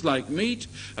of things like meat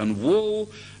and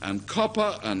wool and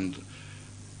copper and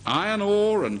iron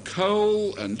ore and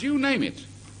coal and you name it.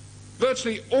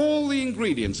 Virtually all the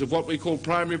ingredients of what we call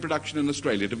primary production in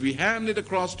Australia to be handed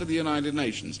across to the United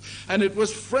Nations. And it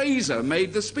was Fraser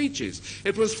made the speeches.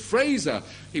 It was Fraser,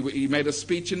 he made a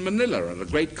speech in Manila at a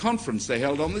great conference they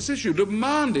held on this issue,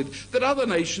 demanded that other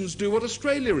nations do what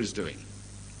Australia is doing.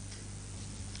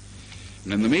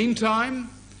 And in the meantime,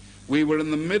 we were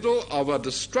in the middle of a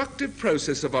destructive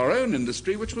process of our own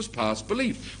industry which was past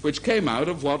belief, which came out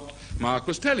of what Mark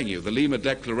was telling you, the Lima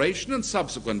Declaration and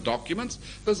subsequent documents.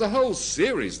 There's a whole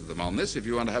series of them on this, if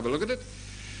you want to have a look at it,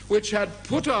 which had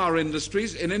put our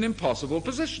industries in an impossible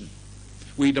position.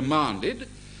 We demanded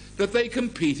that they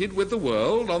competed with the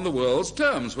world on the world's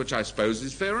terms, which I suppose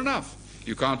is fair enough.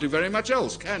 You can't do very much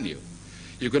else, can you?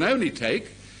 You can only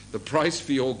take the price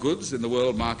for your goods in the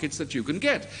world markets that you can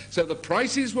get. So the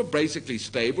prices were basically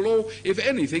stable or, if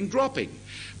anything, dropping.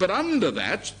 But under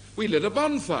that, we lit a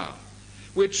bonfire,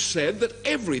 which said that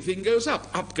everything goes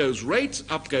up. Up goes rates,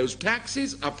 up goes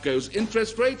taxes, up goes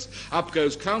interest rates, up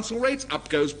goes council rates, up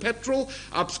goes petrol,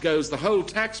 up goes the whole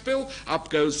tax bill, up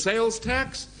goes sales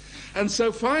tax. And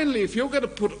so finally, if you're going to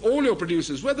put all your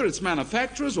producers, whether it's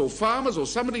manufacturers or farmers or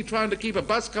somebody trying to keep a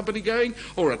bus company going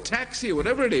or a taxi or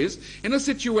whatever it is, in a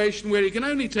situation where he can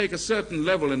only take a certain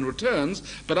level in returns,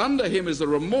 but under him is a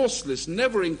remorseless,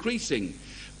 never-increasing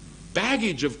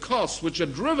baggage of costs which are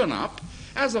driven up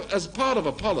as part of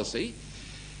a policy,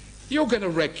 you're going to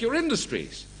wreck your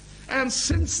industries. And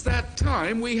since that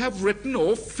time, we have written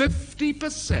off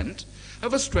 50%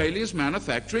 of Australia's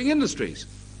manufacturing industries.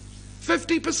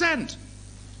 50%.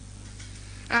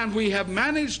 And we have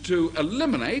managed to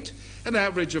eliminate an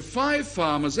average of 5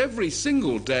 farmers every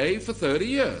single day for 30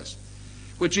 years,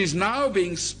 which is now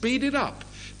being speeded up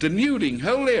denuding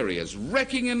whole areas,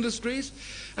 wrecking industries.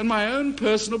 And my own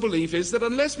personal belief is that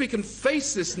unless we can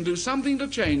face this and do something to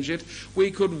change it,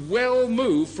 we could well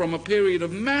move from a period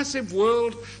of massive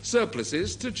world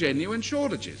surpluses to genuine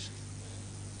shortages.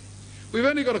 We've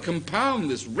only got to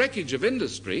compound this wreckage of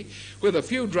industry with a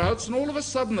few droughts, and all of a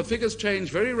sudden the figures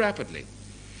change very rapidly.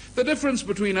 The difference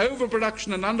between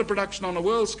overproduction and underproduction on a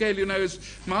world scale, you know, is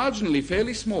marginally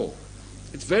fairly small.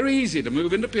 It's very easy to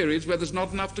move into periods where there's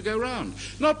not enough to go round.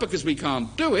 Not because we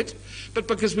can't do it, but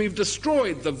because we've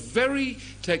destroyed the very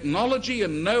technology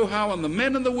and know-how and the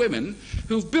men and the women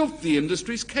who've built the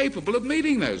industries capable of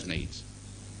meeting those needs.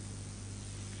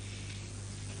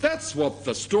 That's what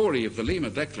the story of the Lima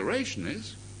Declaration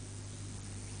is.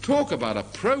 Talk about a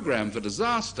program for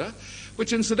disaster,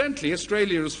 which incidentally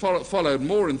Australia has followed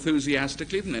more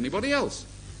enthusiastically than anybody else.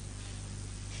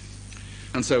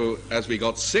 And so as we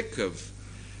got sick of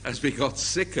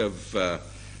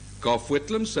Gough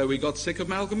Whitlam, so we got sick of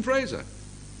Malcolm Fraser.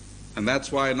 And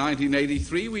that's why in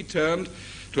 1983 we turned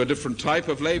to a different type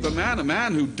of Labour man, a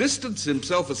man who distanced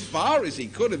himself as far as he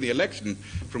could in the election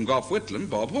from Gough Whitlam,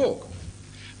 Bob Hawke.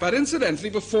 But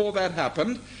incidentally, before that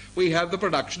happened, we had the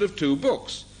production of two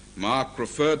books. Mark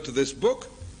referred to this book,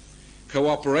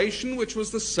 Cooperation, which was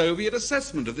the Soviet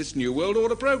assessment of this New World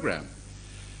Order program.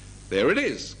 There it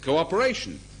is,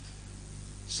 Cooperation.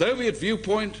 Soviet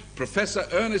viewpoint, Professor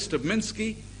Ernest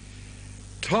Dubminsky,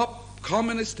 top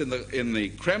communist in the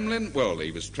Kremlin. Well,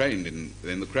 he was trained in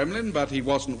the Kremlin, but he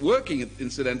wasn't working,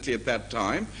 incidentally, at that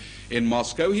time in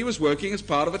Moscow. He was working as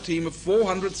part of a team of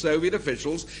 400 Soviet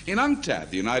officials in UNCTAD,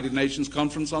 the United Nations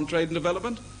Conference on Trade and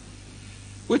Development,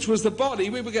 which was the body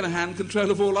we were going to hand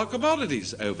control of all our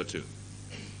commodities over to.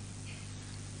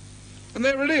 And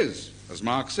there it is, as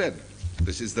Marx said.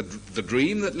 This is the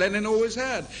dream that Lenin always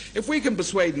had. If we can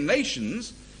persuade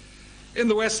nations in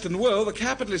the Western world, the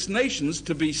capitalist nations,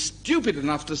 to be stupid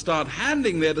enough to start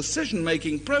handing their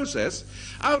decision-making process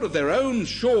out of their own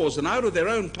shores and out of their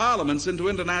own parliaments into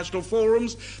international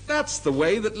forums, that's the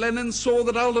way that Lenin saw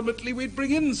that ultimately we'd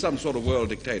bring in some sort of world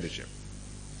dictatorship.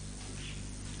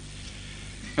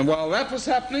 And while that was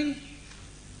happening,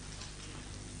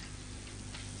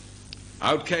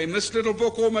 out came this little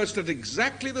book almost at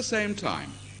exactly the same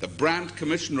time, the Brandt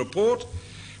Commission report,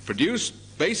 produced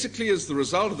basically as the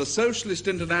result of the Socialist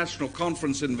International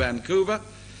Conference in Vancouver,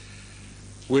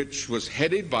 which was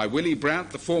headed by Willy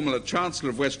Brandt, the former Chancellor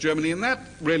of West Germany, and that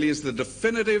really is the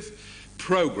definitive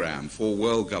program for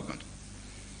world government.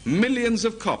 Millions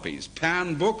of copies.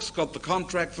 Pan Books got the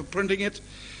contract for printing it.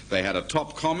 They had a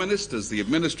top communist as the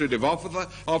administrative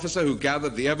officer who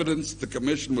gathered the evidence the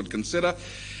Commission would consider.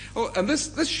 Oh, and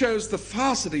this shows the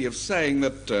falsity of saying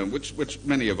that, which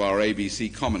many of our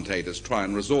ABC commentators try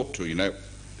and resort to, you know.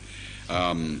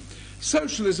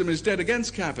 Socialism is dead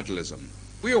against capitalism.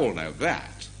 We all know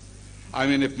that. I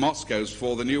mean, if Moscow's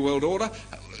for the New World Order,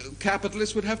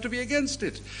 capitalists would have to be against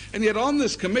it. And yet on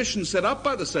this commission set up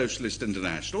by the Socialist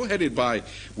International, headed by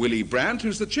Willy Brandt,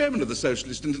 who's the chairman of the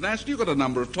Socialist International, you've got a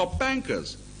number of top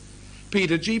bankers.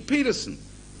 Peter G. Peterson,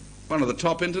 one of the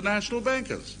top international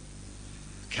bankers.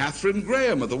 Catherine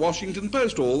Graham of the Washington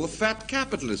Post, all the fat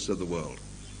capitalists of the world.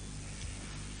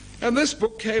 And this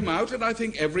book came out, and I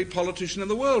think every politician in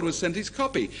the world was sent his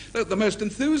copy. The most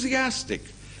enthusiastic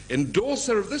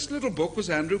endorser of this little book was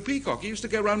Andrew Peacock. He used to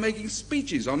go around making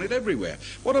speeches on it everywhere.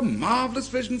 What a marvelous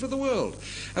vision for the world.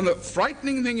 And the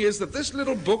frightening thing is that this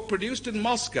little book, produced in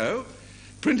Moscow,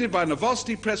 printed by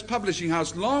Novosti Press Publishing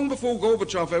House long before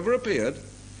Gorbachev ever appeared,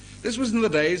 this was in the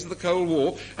days of the Cold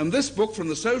War, and this book from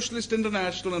the Socialist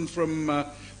International and from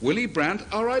Willy Brandt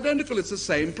are identical. It's the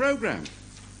same program.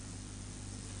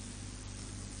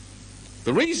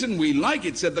 The reason we like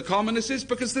it, said the communists, is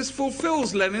because this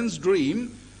fulfills Lenin's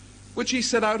dream, which he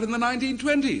set out in the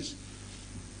 1920s.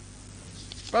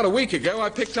 About a week ago,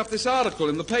 I picked up this article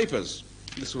in the papers.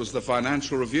 This was the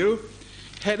Financial Review,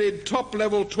 headed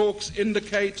 "Top-Level Talks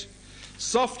Indicate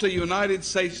Softer United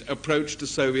States Approach to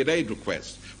Soviet Aid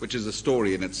Requests," which is a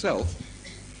story in itself.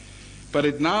 But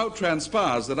it now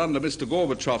transpires that under Mr.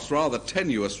 Gorbachev's rather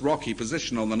tenuous, rocky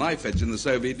position on the knife edge in the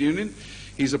Soviet Union,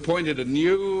 he's appointed a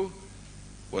new,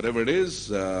 whatever it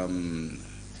is,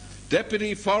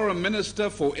 Deputy Foreign Minister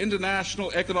for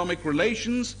International Economic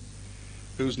Relations,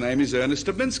 whose name is Ernest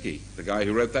Dubminsky, the guy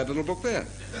who wrote that little book there,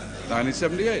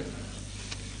 1978.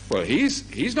 Well,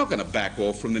 he's not going to back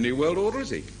off from the New World Order, is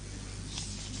he?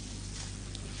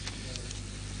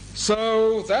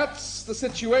 So that's the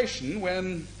situation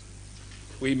when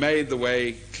we made the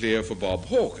way clear for Bob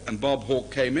Hawke. And Bob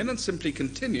Hawke came in and simply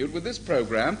continued with this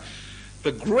program,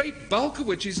 the great bulk of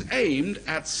which is aimed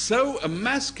at so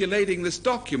emasculating this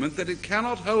document that it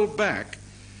cannot hold back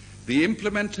the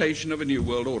implementation of a new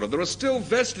world order. There are still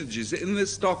vestiges in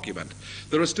this document.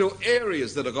 There are still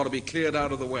areas that have got to be cleared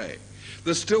out of the way.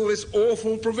 There's still this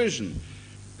awful provision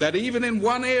that even in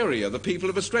one area the people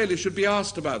of Australia should be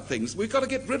asked about things. We've got to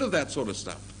get rid of that sort of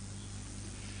stuff.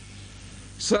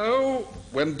 So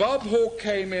when Bob Hawke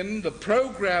came in, the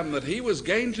program that he was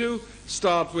going to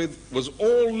start with was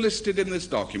all listed in this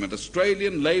document,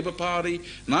 Australian Labor Party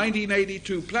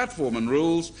 1982 Platform and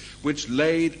Rules, which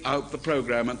laid out the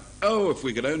program. And oh, if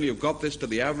we could only have got this to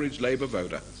the average Labour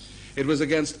voter. It was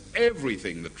against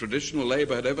everything that traditional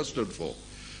Labour had ever stood for.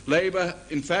 Labour,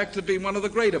 in fact, had been one of the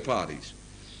greater parties.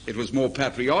 It was more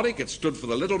patriotic, it stood for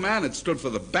the little man, it stood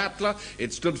for the battler,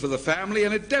 it stood for the family,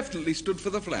 and it definitely stood for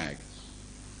the flag.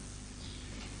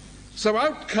 So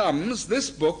out comes this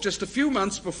book just a few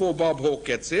months before Bob Hawke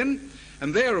gets in,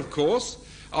 and there, of course,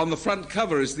 on the front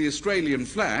cover is the Australian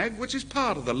flag, which is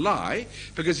part of the lie,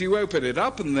 because you open it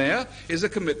up and there is a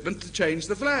commitment to change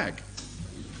the flag.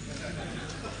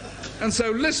 And so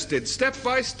listed step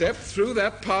by step through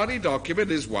that party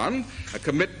document is one, a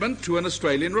commitment to an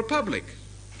Australian republic.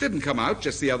 Didn't come out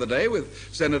just the other day with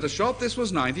Senator Schott. This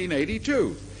was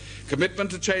 1982.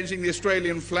 Commitment to changing the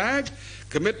Australian flag,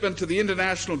 commitment to the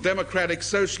International Democratic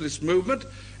Socialist Movement,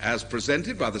 as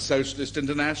presented by the Socialist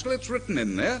International, it's written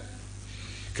in there.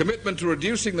 Commitment to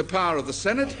reducing the power of the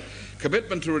Senate,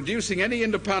 commitment to reducing any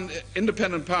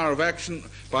independent power of action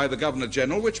by the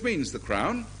Governor-General, which means the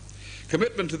Crown.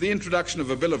 Commitment to the introduction of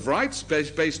a Bill of Rights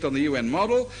based on the UN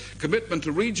model, commitment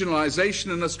to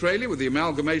regionalisation in Australia with the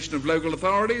amalgamation of local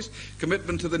authorities,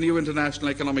 commitment to the new international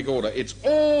economic order. It's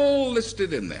all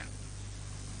listed in there.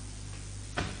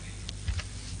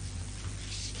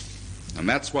 And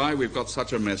that's why we've got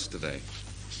such a mess today.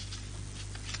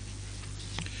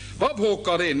 Bob Hawke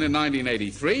got in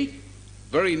 1983,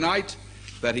 very night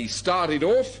that he started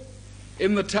off.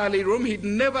 In the tally room, he'd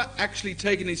never actually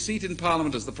taken his seat in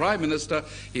Parliament as the Prime Minister.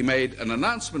 He made an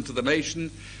announcement to the nation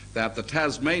that the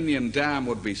Tasmanian dam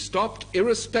would be stopped,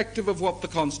 irrespective of what the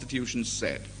Constitution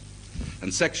said.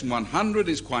 And Section 100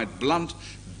 is quite blunt.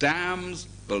 Dams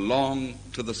belong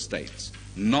to the states,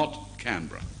 not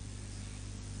Canberra.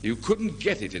 You couldn't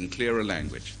get it in clearer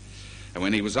language. And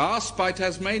when he was asked by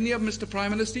Tasmania, Mr. Prime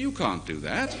Minister, you can't do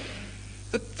that.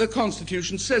 The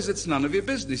Constitution says it's none of your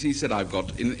business. He said,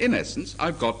 in essence,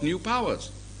 I've got new powers.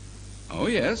 Oh,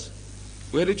 yes.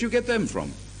 Where did you get them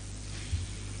from?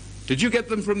 Did you get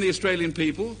them from the Australian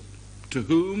people, to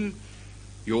whom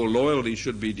your loyalty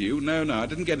should be due? No, I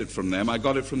didn't get it from them. I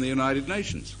got it from the United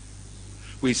Nations.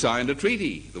 We signed a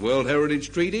treaty, the World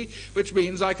Heritage Treaty, which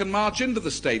means I can march into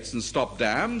the states and stop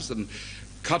dams and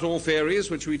cut off areas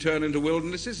which we turn into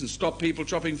wildernesses and stop people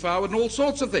chopping firewood and all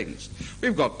sorts of things.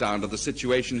 We've got down to the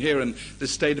situation here in the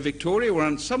state of Victoria where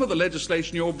on some of the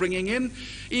legislation you're bringing in,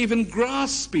 even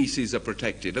grass species are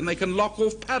protected and they can lock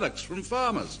off paddocks from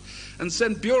farmers and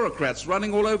send bureaucrats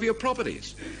running all over your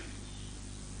properties.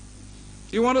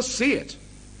 You want to see it?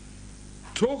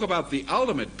 Talk about the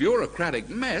ultimate bureaucratic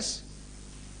mess.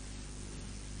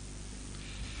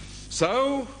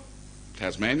 So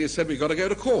Tasmania said we've got to go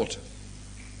to court.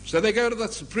 So they go to the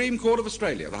Supreme Court of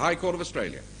Australia, the High Court of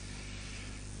Australia.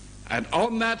 And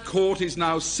on that court is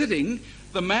now sitting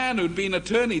the man who'd been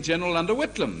Attorney General under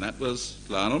Whitlam. That was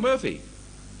Lionel Murphy,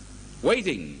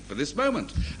 waiting for this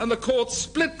moment. And the court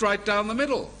split right down the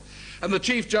middle. And the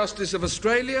Chief Justice of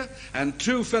Australia and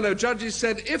two fellow judges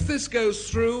said, if this goes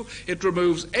through, it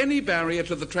removes any barrier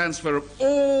to the transfer of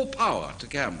all power to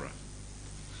Canberra.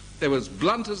 They were as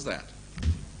blunt as that.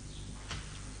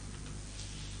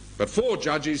 But four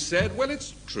judges said, well,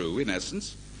 it's true, in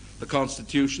essence. The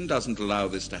Constitution doesn't allow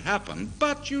this to happen.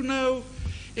 But, you know,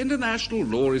 international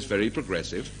law is very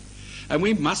progressive, and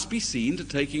we must be seen to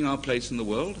taking our place in the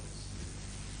world.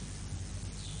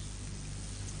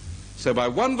 So by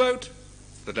one vote,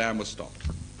 the dam was stopped.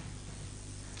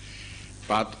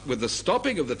 But with the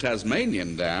stopping of the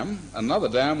Tasmanian dam, another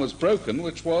dam was broken,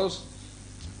 which was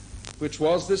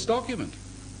this document,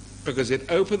 because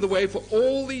it opened the way for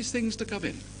all these things to come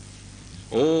in.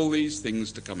 All these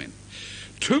things to come in.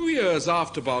 2 years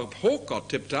after Bob Hawke got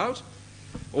tipped out,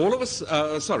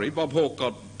 Bob Hawke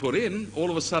got put in,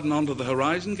 all of a sudden onto the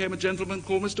horizon came a gentleman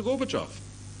called Mr. Gorbachev.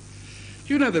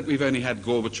 Do you know that we've only had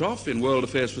Gorbachev in world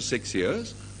affairs for 6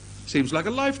 years? Seems like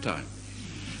a lifetime.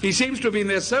 He seems to have been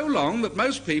there so long that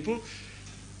most people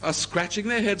are scratching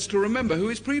their heads to remember who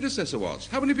his predecessor was.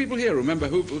 How many people here remember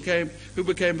who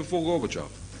became before Gorbachev?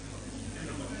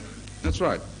 That's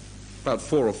right, about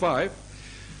 4 or 5.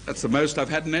 That's the most I've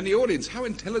had in any audience. How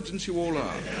intelligent you all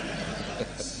are.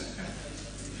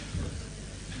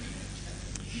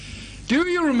 Do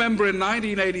you remember in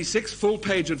 1986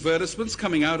 full-page advertisements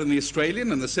coming out in the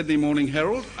Australian and the Sydney Morning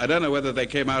Herald? I don't know whether they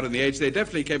came out in the Age. They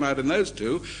definitely came out in those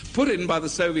two, put in by the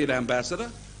Soviet ambassador,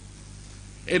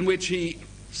 in which he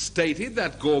stated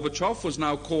that Gorbachev was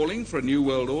now calling for a new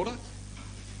world order.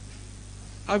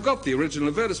 I've got the original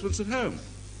advertisements at home.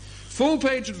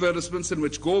 Full-page advertisements in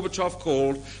which Gorbachev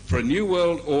called for a new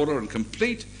world order and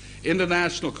complete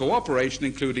international cooperation,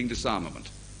 including disarmament.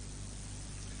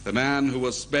 The man who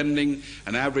was spending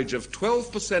an average of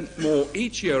 12% more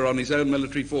each year on his own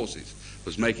military forces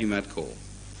was making that call.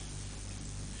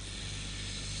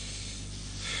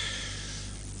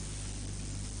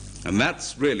 And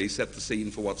that's really set the scene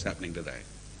for what's happening today.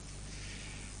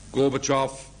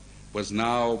 Gorbachev was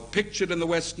now pictured in the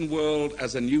Western world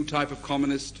as a new type of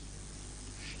communist.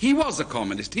 He was a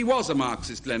communist, he was a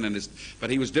Marxist-Leninist,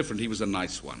 but he was different, he was a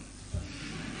nice one.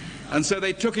 And so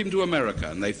they took him to America,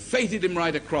 and they feted him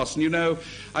right across. And you know,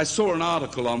 I saw an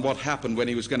article on what happened when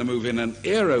he was going to move in. An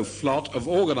aeroflot of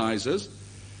organizers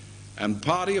and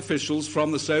party officials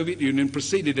from the Soviet Union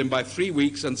preceded him by 3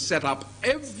 weeks and set up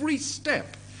every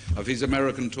step of his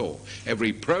American tour.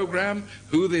 Every program,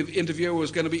 who the interviewer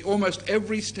was going to be, almost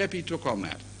every step he took on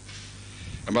that.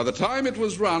 And by the time it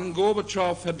was run,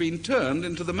 Gorbachev had been turned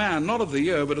into the man, not of the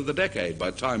year, but of the decade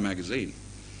by Time magazine.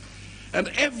 And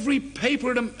every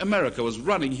paper in America was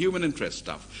running human interest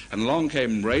stuff. And along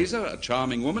came Razor, a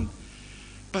charming woman.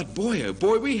 But boy, oh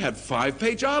boy, we had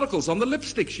 5-page articles on the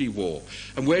lipstick she wore,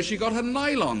 and where she got her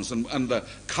nylons, and the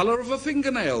color of her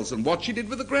fingernails, and what she did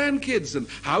with the grandkids, and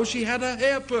how she had her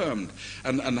hair permed,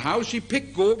 and how she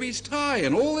picked Gorby's tie,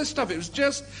 and all this stuff. It was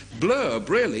just blurb,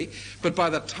 really. But by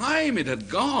the time it had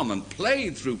gone and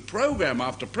played through program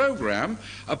after program,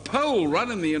 a poll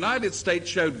run in the United States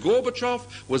showed Gorbachev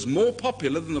was more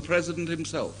popular than the president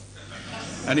himself.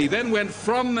 And he then went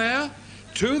from there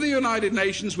to the United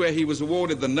Nations, where he was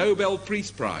awarded the Nobel Peace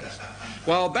Prize,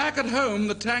 while back at home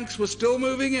the tanks were still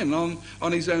moving in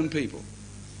on his own people.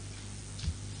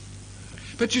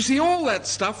 But you see, all that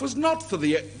stuff was not for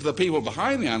the people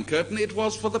behind the Iron Curtain, it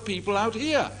was for the people out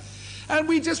here. And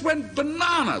we just went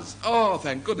bananas. Oh,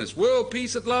 thank goodness. World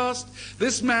peace at last.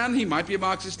 This man, he might be a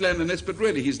Marxist-Leninist, but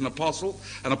really he's an apostle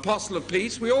of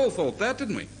peace. We all thought that,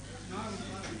 didn't we?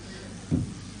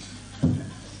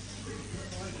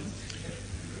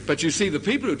 But you see, the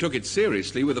people who took it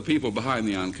seriously were the people behind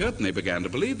the Iron Curtain. They began to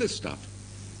believe this stuff.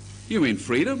 You mean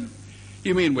freedom?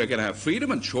 You mean we're going to have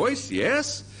freedom and choice?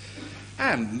 Yes.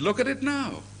 And look at it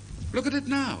now. Look at it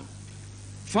now.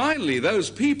 Finally, those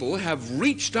people have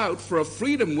reached out for a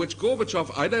freedom which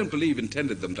Gorbachev, I don't believe,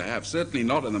 intended them to have, certainly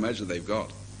not in the measure they've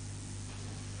got.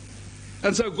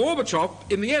 And so Gorbachev,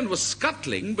 in the end, was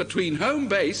scuttling between home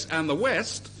base and the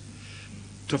West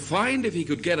to find if he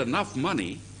could get enough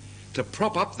money to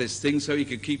prop up this thing so he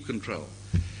could keep control.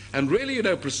 And really, you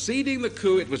know, preceding the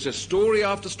coup, it was just story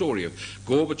after story of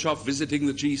Gorbachev visiting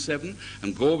the G7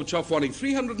 and Gorbachev wanting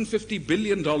 $350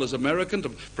 billion American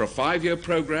for a 5-year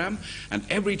program. And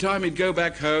every time he'd go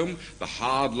back home, the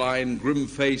hard-line,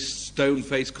 grim-faced,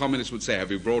 stone-faced communists would say,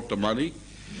 "Have you brought the money?"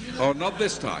 "Oh, not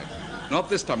this time. Not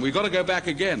this time. We've got to go back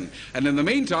again." And in the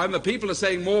meantime, the people are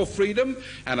saying more freedom,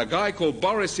 and a guy called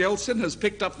Boris Yeltsin has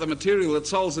picked up the material that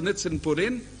Solzhenitsyn put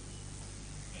in.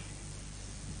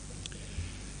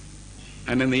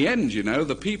 And in the end, you know,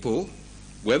 the people,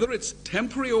 whether it's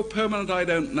temporary or permanent, I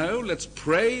don't know, let's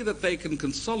pray that they can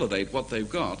consolidate what they've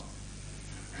got.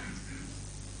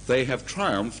 They have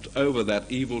triumphed over that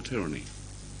evil tyranny.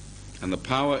 And the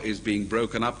power is being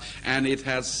broken up, and it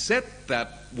has set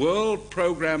that world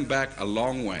program back a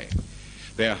long way.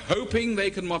 They're hoping they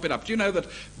can mop it up. Do you know that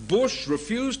Bush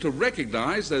refused to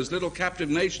recognize those little captive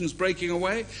nations breaking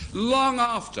away long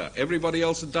after everybody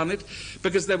else had done it,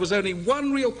 because there was only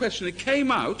one real question. It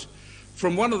came out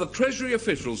from one of the Treasury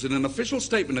officials in an official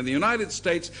statement in the United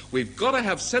States: we've got to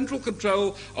have central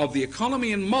control of the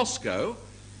economy in Moscow,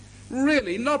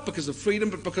 really not because of freedom,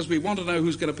 but because we want to know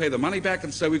who's going to pay the money back,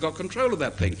 and so we got control of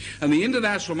that thing. And the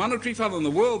International Monetary Fund and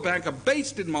the World Bank are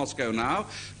based in Moscow now,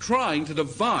 trying to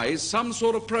devise some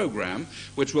sort of program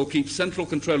which will keep central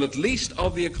control at least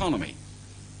of the economy.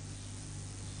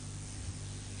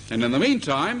 And in the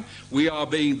meantime, we are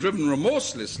being driven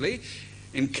remorselessly,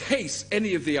 in case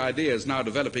any of the ideas now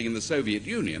developing in the Soviet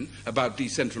Union about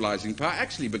decentralizing power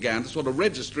actually began to sort of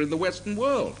register in the Western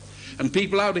world. And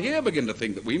people out here begin to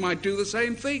think that we might do the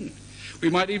same thing. We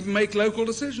might even make local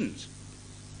decisions.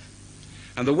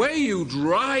 And the way you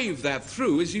drive that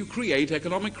through is you create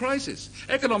economic crisis.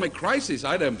 Economic crisis,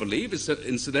 I don't believe, is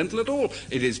incidental at all.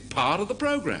 It is part of the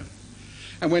program.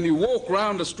 And when you walk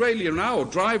round Australia now, or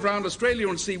drive round Australia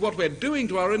and see what we're doing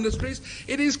to our industries,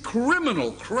 it is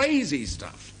criminal, crazy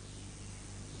stuff.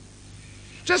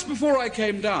 Just before I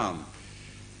came down,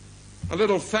 a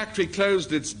little factory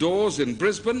closed its doors in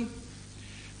Brisbane,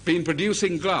 been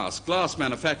producing glass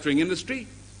manufacturing industry,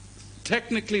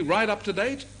 technically right up to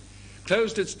date,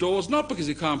 closed its doors, not because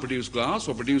it can't produce glass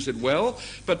or produce it well,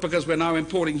 but because we're now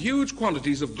importing huge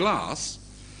quantities of glass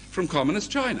from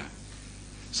communist China.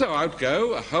 So out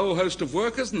go a whole host of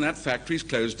workers, and that factory's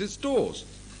closed its doors.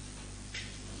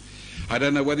 I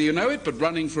don't know whether you know it, but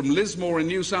running from Lismore in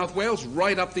New South Wales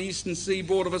right up the eastern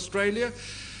seaboard of Australia,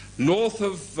 north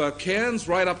of Cairns,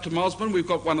 right up to Mosman, we've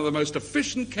got one of the most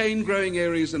efficient cane growing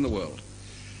areas in the world.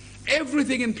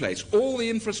 Everything in place, all the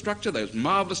infrastructure, those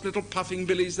marvellous little puffing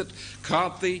billies that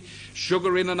cart the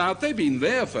sugar in and out, they've been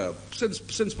there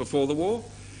since before the war.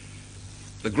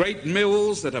 The great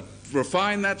mills that have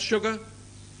refined that sugar.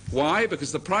 Why?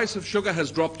 Because the price of sugar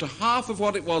has dropped to half of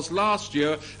what it was last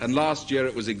year, and last year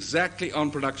it was exactly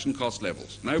on production cost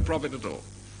levels. No profit at all.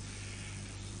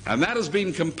 And that has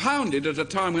been compounded at a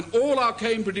time when all our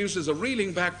cane producers are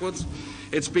reeling backwards.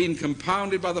 It's been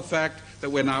compounded by the fact that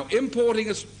we're now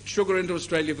importing sugar into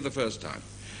Australia for the first time,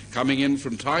 coming in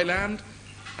from Thailand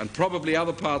and probably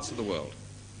other parts of the world.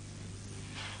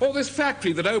 Or this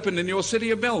factory that opened in your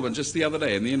city of Melbourne just the other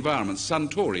day in the environment,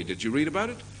 Suntory, did you read about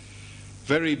it?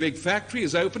 Very big factory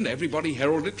is opened, everybody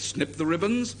heralded it, snipped the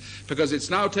ribbons, because it's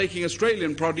now taking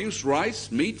Australian produce,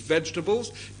 rice, meat,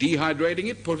 vegetables, dehydrating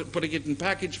it, putting it in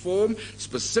package form,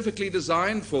 specifically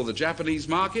designed for the Japanese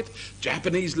market.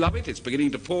 Japanese love it, it's beginning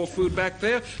to pour food back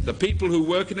there. The people who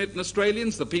work in it are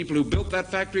Australians, the people who built that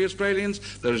factory are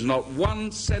Australians. There is not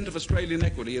 1 cent of Australian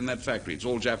equity in that factory, it's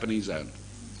all Japanese owned.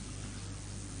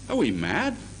 Are we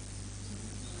mad?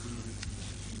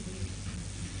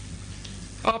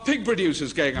 Our pig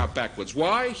producers going up backwards.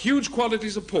 Why? Huge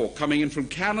quantities of pork coming in from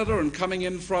Canada and coming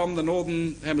in from the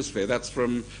northern hemisphere. That's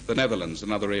from the Netherlands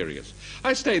and other areas.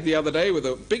 I stayed the other day with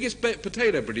the biggest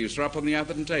potato producer up on the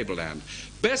Atherton tableland.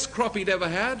 Best crop he'd ever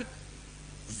had,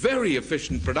 very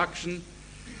efficient production,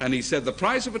 and he said the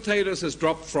price of potatoes has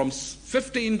dropped from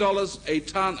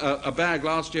 $15 a bag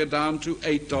last year down to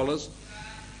 $8.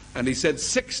 And he said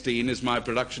 16 is my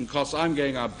production cost. I'm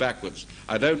going up backwards.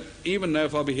 I don't even know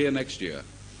if I'll be here next year.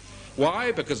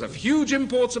 Why? Because of huge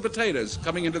imports of potatoes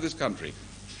coming into this country.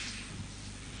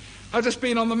 I've just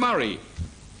been on the Murray,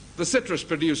 the citrus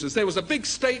producers. There was a big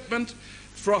statement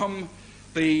from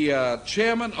the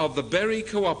chairman of the Berry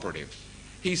Cooperative.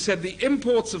 He said the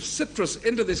imports of citrus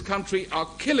into this country are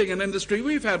killing an industry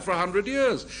we've had for 100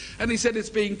 years. And he said it's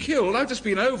being killed. I've just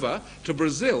been over to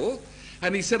Brazil,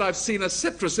 and he said, I've seen a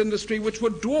citrus industry which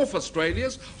would dwarf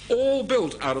Australia's, all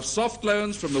built out of soft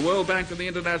loans from the World Bank and the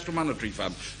International Monetary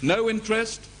Fund. No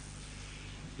interest,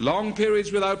 long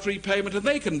periods without repayment, and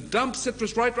they can dump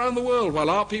citrus right around the world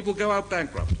while our people go out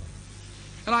bankrupt.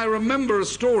 And I remember a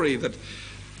story that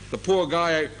the poor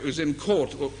guy who's in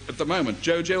court at the moment,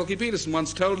 Joe Jelke-Peterson,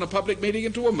 once told in a public meeting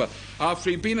in Toowoomba,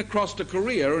 after he'd been across to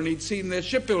Korea and he'd seen their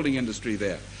shipbuilding industry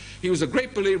there. He was a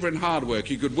great believer in hard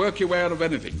work. You could work your way out of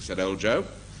anything, said old Joe.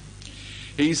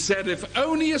 He said if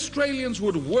only Australians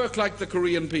would work like the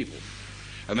Korean people.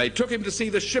 And they took him to see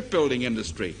the shipbuilding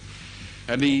industry.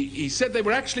 And he said they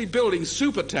were actually building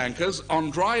super tankers on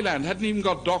dry land, hadn't even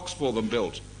got docks for them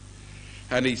built.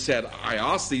 And he said, I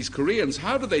asked these Koreans,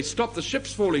 how do they stop the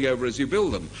ships falling over as you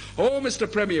build them? Oh, Mr.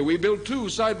 Premier, we build 2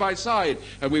 side by side,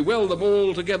 and we weld them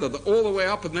all together, all the way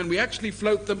up, and then we actually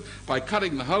float them by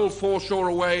cutting the whole foreshore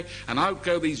away, and out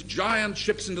go these giant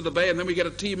ships into the bay, and then we get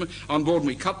a team on board and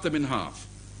we cut them in half.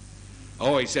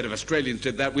 Oh, he said, if Australians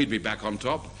did that, we'd be back on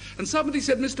top. And somebody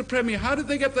said, Mr. Premier, how did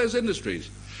they get those industries?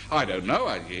 I don't know,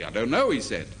 I don't know, he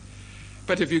said.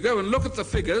 But if you go and look at the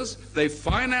figures, they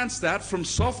financed that from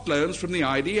soft loans from the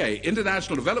IDA,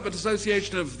 International Development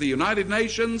Association of the United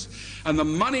Nations, and the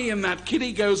money in that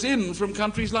kitty goes in from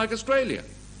countries like Australia,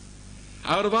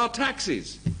 out of our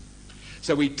taxes.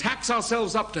 So we tax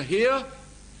ourselves up to here,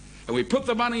 and we put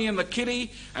the money in the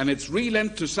kitty, and it's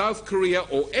relent to South Korea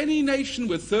or any nation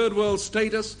with third world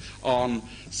status on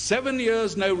 7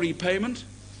 years no repayment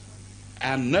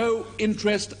and no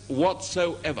interest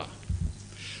whatsoever.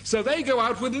 So they go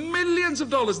out with millions of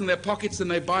dollars in their pockets and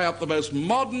they buy up the most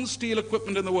modern steel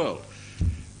equipment in the world.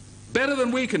 Better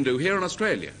than we can do here in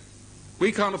Australia.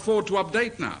 We can't afford to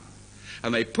update now.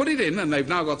 And they put it in, and they've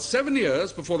now got 7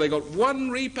 years before they got one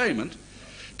repayment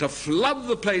to flood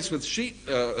the place with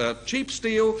cheap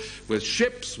steel, with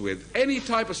ships, with any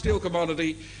type of steel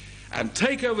commodity, and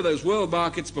take over those world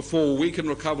markets before we can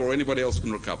recover or anybody else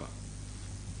can recover.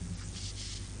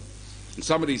 And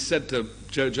somebody said to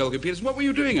Joe Jelka-Peters, "What were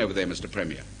you doing over there, Mr.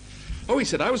 Premier?" Oh, he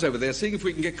said, "I was over there seeing if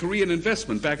we can get Korean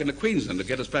investment back into Queensland to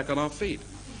get us back on our feet."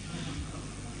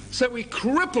 So we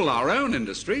cripple our own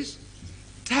industries,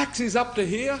 taxes up to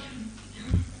here,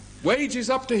 wages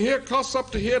up to here, costs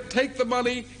up to here, take the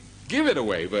money, give it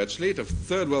away virtually to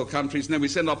third world countries, and then we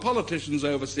send our politicians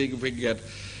over seeing if we can get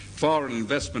foreign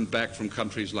investment back from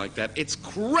countries like that. It's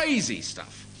crazy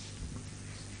stuff.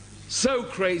 So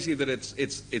crazy that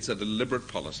it's a deliberate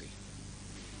policy.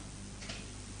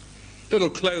 Little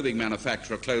clothing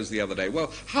manufacturer closed the other day.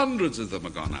 Well, hundreds of them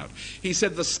have gone out. He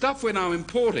said the stuff we're now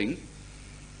importing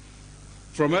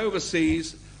from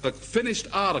overseas, the finished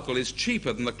article is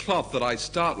cheaper than the cloth that I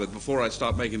start with before I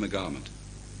start making the garment.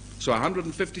 So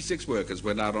 156 workers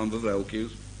went out onto the dole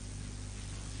queues.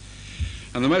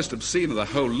 And the most obscene of the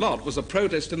whole lot was a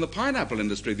protest in the pineapple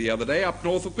industry the other day up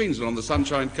north of Queensland on the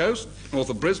Sunshine Coast, north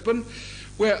of Brisbane,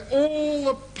 where all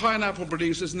the pineapple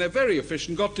producers, and they're very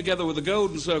efficient, got together with the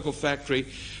Golden Circle factory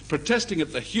protesting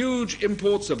at the huge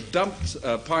imports of dumped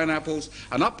pineapples,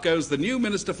 and up goes the new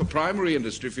Minister for Primary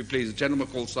Industry, if you please, a gentleman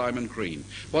called Simon Crean.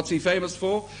 What's he famous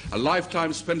for? A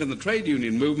lifetime spent in the trade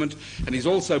union movement, and he's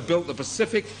also built the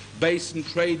Pacific Basin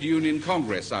Trade Union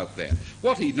Congress out there.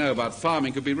 What he'd know about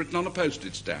farming could be written on a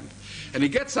postage stamp. And he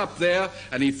gets up there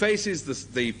and he faces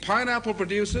the pineapple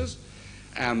producers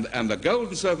and the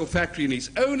Golden Circle factory, and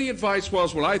his only advice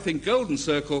was, well, I think Golden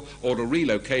Circle ought to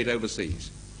relocate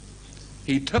overseas.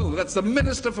 He told, that's the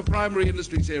Minister for Primary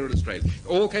Industries here in Australia. It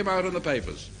all came out in the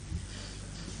papers.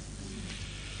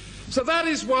 So that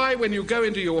is why when you go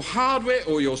into your hardware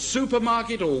or your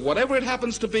supermarket or whatever it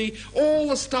happens to be, all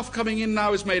the stuff coming in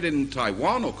now is made in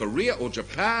Taiwan or Korea or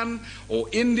Japan or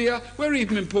India. We're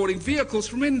even importing vehicles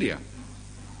from India.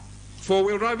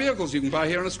 Four-wheel drive vehicles you can buy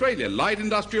here in Australia, light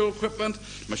industrial equipment,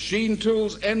 machine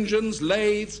tools, engines,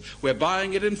 lathes. We're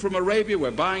buying it in from Arabia, we're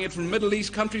buying it from Middle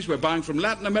East countries, we're buying from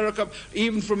Latin America,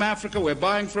 even from Africa, we're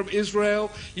buying from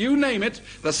Israel. You name it,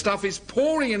 the stuff is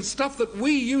pouring in, stuff that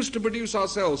we used to produce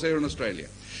ourselves here in Australia.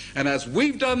 And as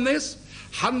we've done this,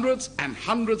 hundreds and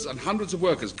hundreds and hundreds of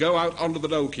workers go out onto the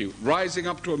dole queue, rising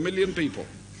up to 1 million people.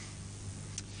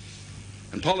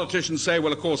 And politicians say,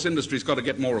 well, of course, industry's got to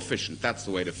get more efficient. That's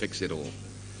the way to fix it all.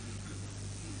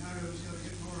 How is it going to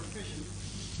get more efficient?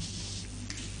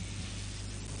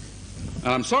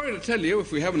 And I'm sorry to tell you,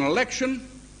 if we have an election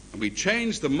and we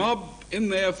change the mob in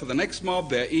there for the next mob,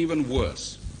 they're even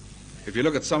worse. If you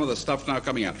look at some of the stuff now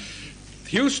coming out.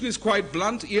 Houston is quite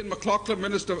blunt. Ian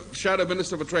McLaughlin, Shadow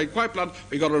Minister for Trade, quite blunt.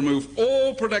 We've got to remove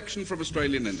all protection from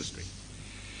Australian industry.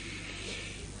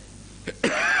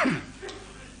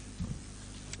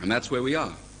 And that's where we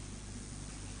are.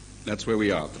 That's where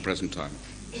we are at the present time.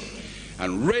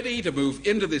 And ready to move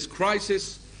into this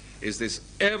crisis is this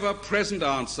ever-present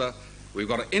answer. We've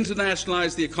got to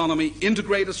internationalise the economy,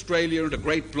 integrate Australia into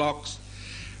great blocks.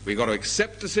 We've got to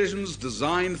accept decisions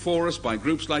designed for us by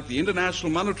groups like the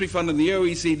International Monetary Fund and the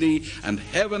OECD, and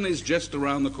heaven is just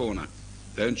around the corner.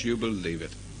 Don't you believe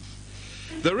it?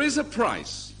 There is a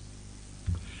price,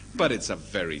 but it's a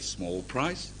very small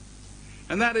price.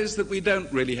 And that is that we don't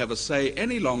really have a say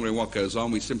any longer in what goes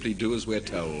on. We simply do as we're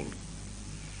told.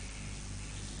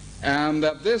 And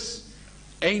that this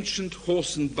ancient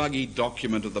horse and buggy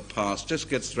document of the past just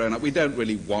gets thrown out. We don't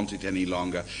really want it any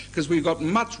longer because we've got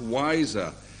much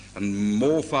wiser and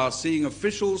more far-seeing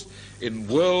officials in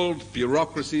world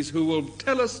bureaucracies who will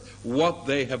tell us what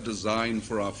they have designed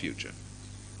for our future.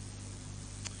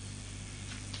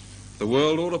 The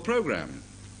World Order Program.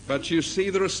 But you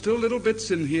see, there are still little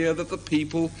bits in here that the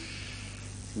people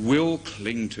will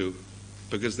cling to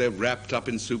because they're wrapped up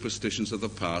in superstitions of the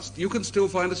past. You can still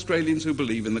find Australians who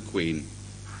believe in the Queen.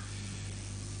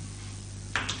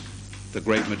 The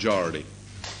great majority.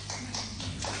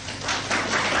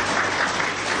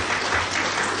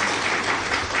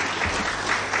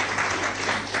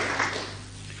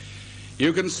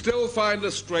 You can still find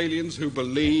Australians who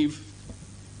believe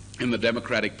in the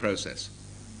democratic process,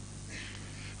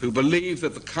 who believe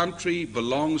that the country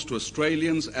belongs to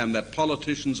Australians and that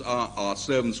politicians are our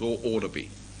servants or ought to be.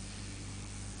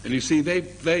 And you see,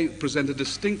 they present a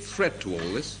distinct threat to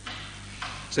all this.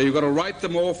 So you've got to write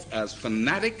them off as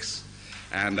fanatics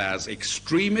and as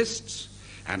extremists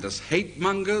and as hate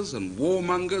mongers and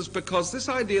warmongers, because this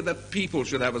idea that people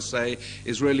should have a say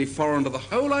is really foreign to the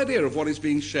whole idea of what is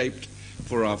being shaped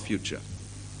for our future.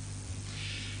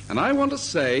 And I want to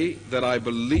say that I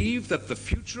believe that the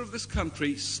future of this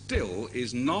country still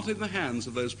is not in the hands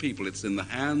of those people. It's in the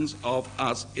hands of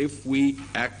us if we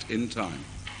act in time.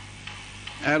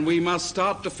 And we must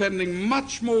start defending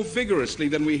much more vigorously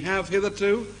than we have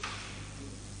hitherto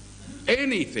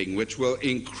anything which will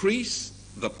increase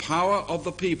the power of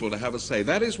the people to have a say.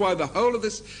 That is why the whole of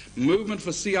this movement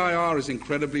for CIR is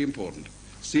incredibly important.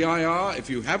 CIR, if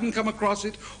you haven't come across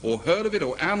it, or heard of it,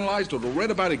 or analysed, or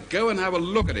read about it, go and have a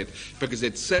look at it, because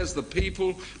it says the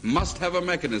people must have a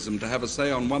mechanism to have a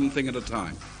say on one thing at a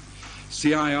time.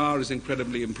 CIR is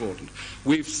incredibly important.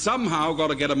 We've somehow got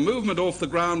to get a movement off the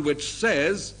ground which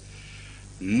says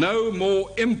no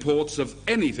more imports of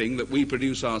anything that we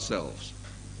produce ourselves.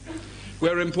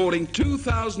 We're importing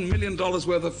 $2,000 million worth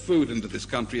of food into this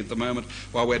country at the moment,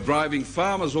 while we're driving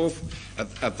farmers off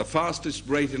at the fastest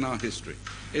rate in our history.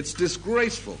 It's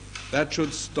disgraceful. That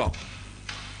should stop.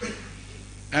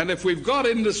 And if we've got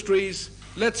industries,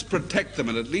 let's protect them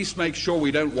and at least make sure we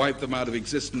don't wipe them out of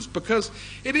existence, because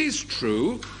it is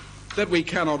true that we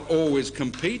cannot always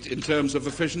compete in terms of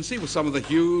efficiency with some of the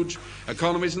huge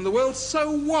economies in the world.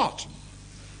 So what?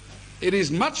 It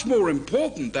is much more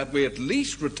important that we at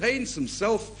least retain some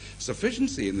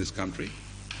self-sufficiency in this country.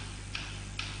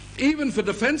 Even for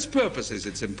defense purposes,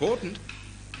 it's important.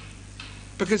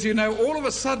 Because, you know, all of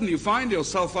a sudden you find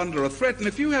yourself under a threat, and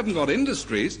if you haven't got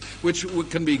industries which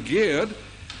can be geared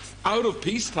out of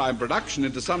peacetime production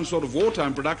into some sort of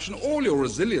wartime production, all your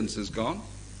resilience is gone.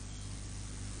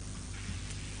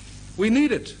 We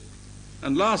need it.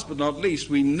 And last but not least,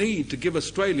 we need to give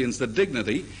Australians the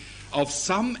dignity of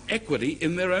some equity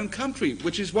in their own country,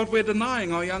 which is what we're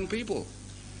denying our young people.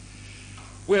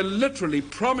 We're literally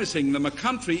promising them a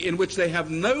country in which they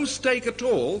have no stake at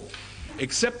all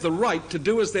except the right to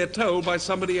do as they're told by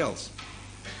somebody else.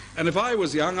 And if I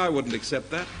was young, I wouldn't accept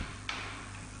that.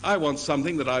 I want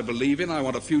something that I believe in. I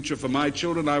want a future for my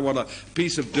children. I want a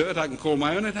piece of dirt I can call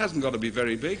my own. It hasn't got to be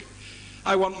very big.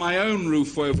 I want my own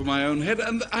roof over my own head,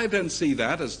 and I don't see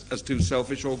that as too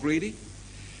selfish or greedy.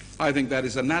 I think that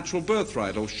is a natural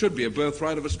birthright, or should be a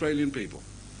birthright of Australian people,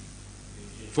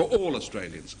 for all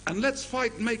Australians. And let's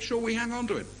fight and make sure we hang on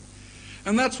to it.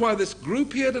 And that's why this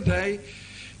group here today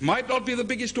might not be the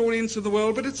biggest audience in the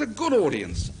world, but it's a good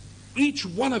audience. Each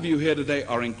one of you here today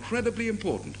are incredibly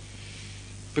important,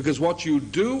 because what you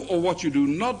do or what you do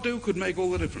not do could make all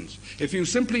the difference. If you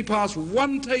simply pass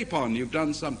one tape on, you've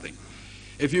done something.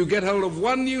 If you get hold of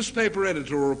one newspaper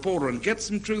editor or reporter and get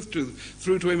some truth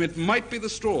through to him, it might be the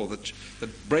straw that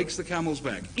breaks the camel's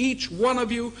back. Each one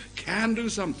of you can do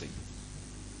something.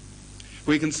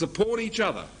 We can support each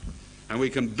other, and we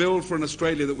can build for an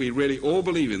Australia that we really all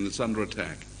believe in that's under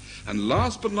attack. And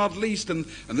last but not least, and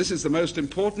this is the most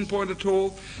important point at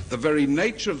all, the very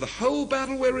nature of the whole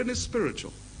battle we're in is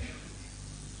spiritual.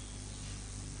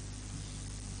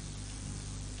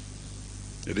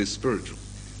 It is spiritual.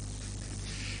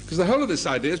 Because the whole of this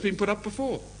idea has been put up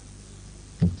before.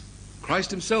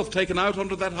 Christ himself taken out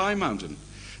onto that high mountain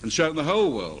and shown the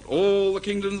whole world, all the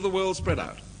kingdoms of the world spread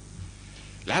out.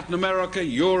 Latin America,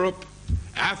 Europe,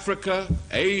 Africa,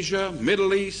 Asia,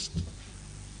 Middle East,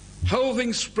 whole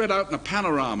thing spread out in a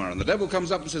panorama, and the devil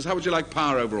comes up and says, how would you like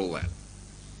power over all that?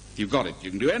 You've got it.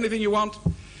 You can do anything you want.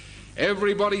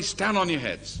 Everybody stand on your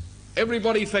heads.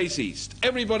 Everybody face east.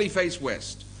 Everybody face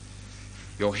west.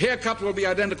 Your haircut will be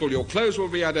identical. Your clothes will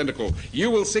be identical. You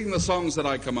will sing the songs that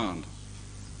I command.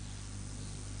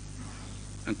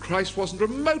 And Christ wasn't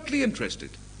remotely interested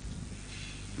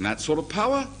in that sort of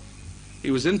power.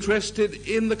 He was interested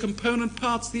in the component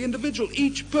parts, the individual,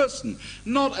 each person,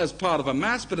 not as part of a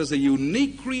mass, but as a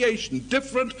unique creation,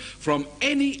 different from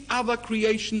any other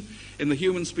creation in the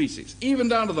human species, even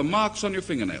down to the marks on your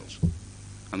fingernails,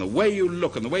 and the way you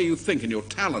look, and the way you think, and your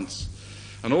talents,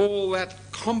 and all that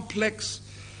complex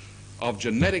of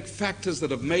genetic factors that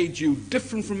have made you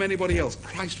different from anybody else.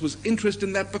 Christ was interested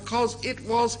in that because it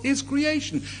was his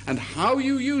creation, and how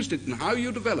you used it and how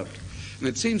you developed. And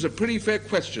it seems a pretty fair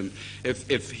question.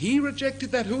 If he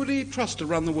rejected that, who would he trust to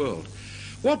run the world?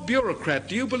 What bureaucrat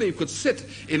do you believe could sit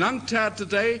in UNCTAD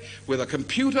today with a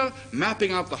computer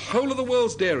mapping out the whole of the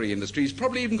world's dairy industry? He's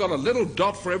probably even got a little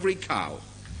dot for every cow.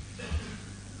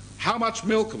 How much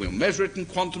milk, and we'll measure it in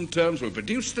quantum terms, we'll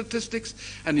produce statistics,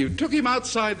 and you took him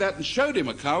outside that and showed him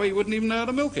a cow, he wouldn't even know how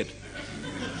to milk it.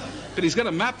 But he's going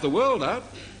to map the world out.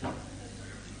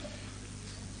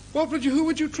 Who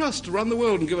would you trust to run the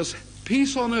world and give us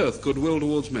peace on earth, goodwill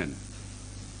towards men?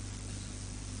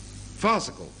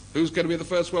 Farcical. Who's going to be the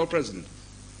first world president?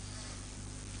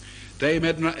 Dame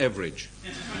Edna Everage.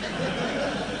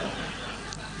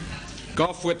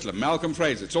 Gough Whitlam, Malcolm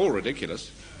Fraser. It's all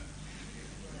ridiculous.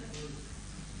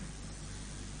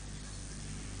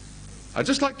 I'd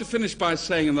just like to finish by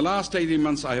saying in the last 18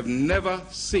 months I have never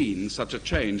seen such a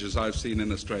change as I've seen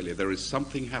in Australia. There is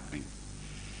something happening.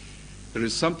 There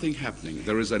is something happening.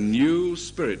 There is a new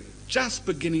spirit just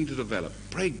beginning to develop.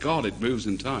 Pray God it moves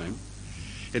in time.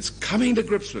 It's coming to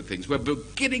grips with things. We're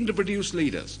beginning to produce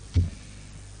leaders.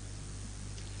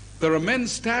 There are men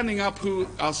standing up who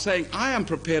are saying, I am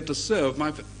prepared to serve.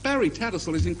 Barry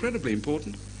Tattersall is incredibly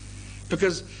important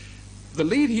because the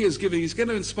lead he is giving is going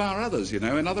to inspire others,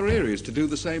 in other areas to do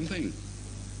the same thing.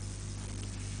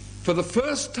 For the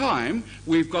first time,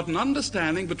 we've got an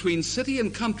understanding between city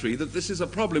and country that this is a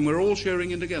problem we're all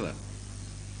sharing in together.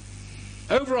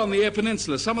 Over on the Eyre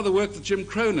Peninsula, some of the work that Jim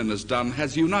Cronin has done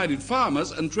has united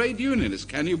farmers and trade unionists,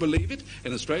 can you believe it,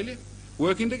 in Australia,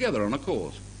 working together on a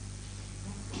cause.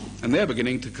 And they're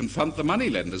beginning to confront the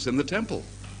moneylenders in the temple.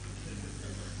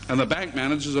 And the bank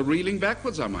managers are reeling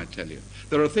backwards, I might tell you.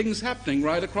 There are things happening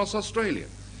right across Australia.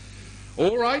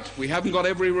 All right, we haven't got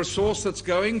every resource that's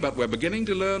going, but we're beginning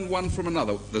to learn one from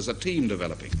another. There's a team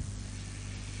developing.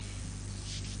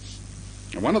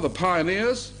 And one of the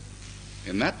pioneers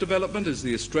in that development is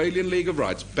the Australian League of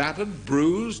Rights. Battered,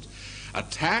 bruised,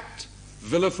 attacked,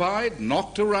 vilified,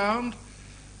 knocked around.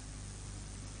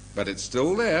 But it's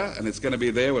still there, and it's going to be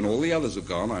there when all the others have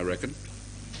gone, I reckon.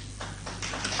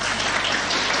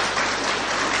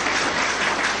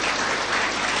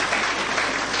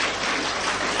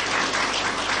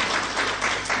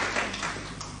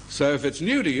 So if it's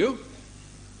new to you,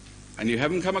 and you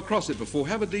haven't come across it before,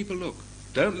 have a deeper look.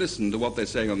 Don't listen to what they're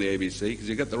saying on the ABC, because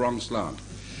you get the wrong slant.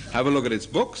 Have a look at its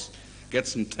books, get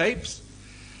some tapes,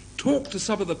 talk to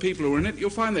some of the people who are in it. You'll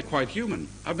find they're quite human.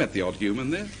 I've met the odd human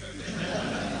there.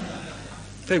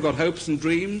 They've got hopes and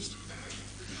dreams.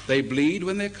 They bleed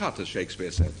when they're cut, as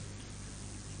Shakespeare said.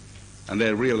 And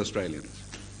they're real Australians.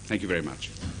 Thank you very much.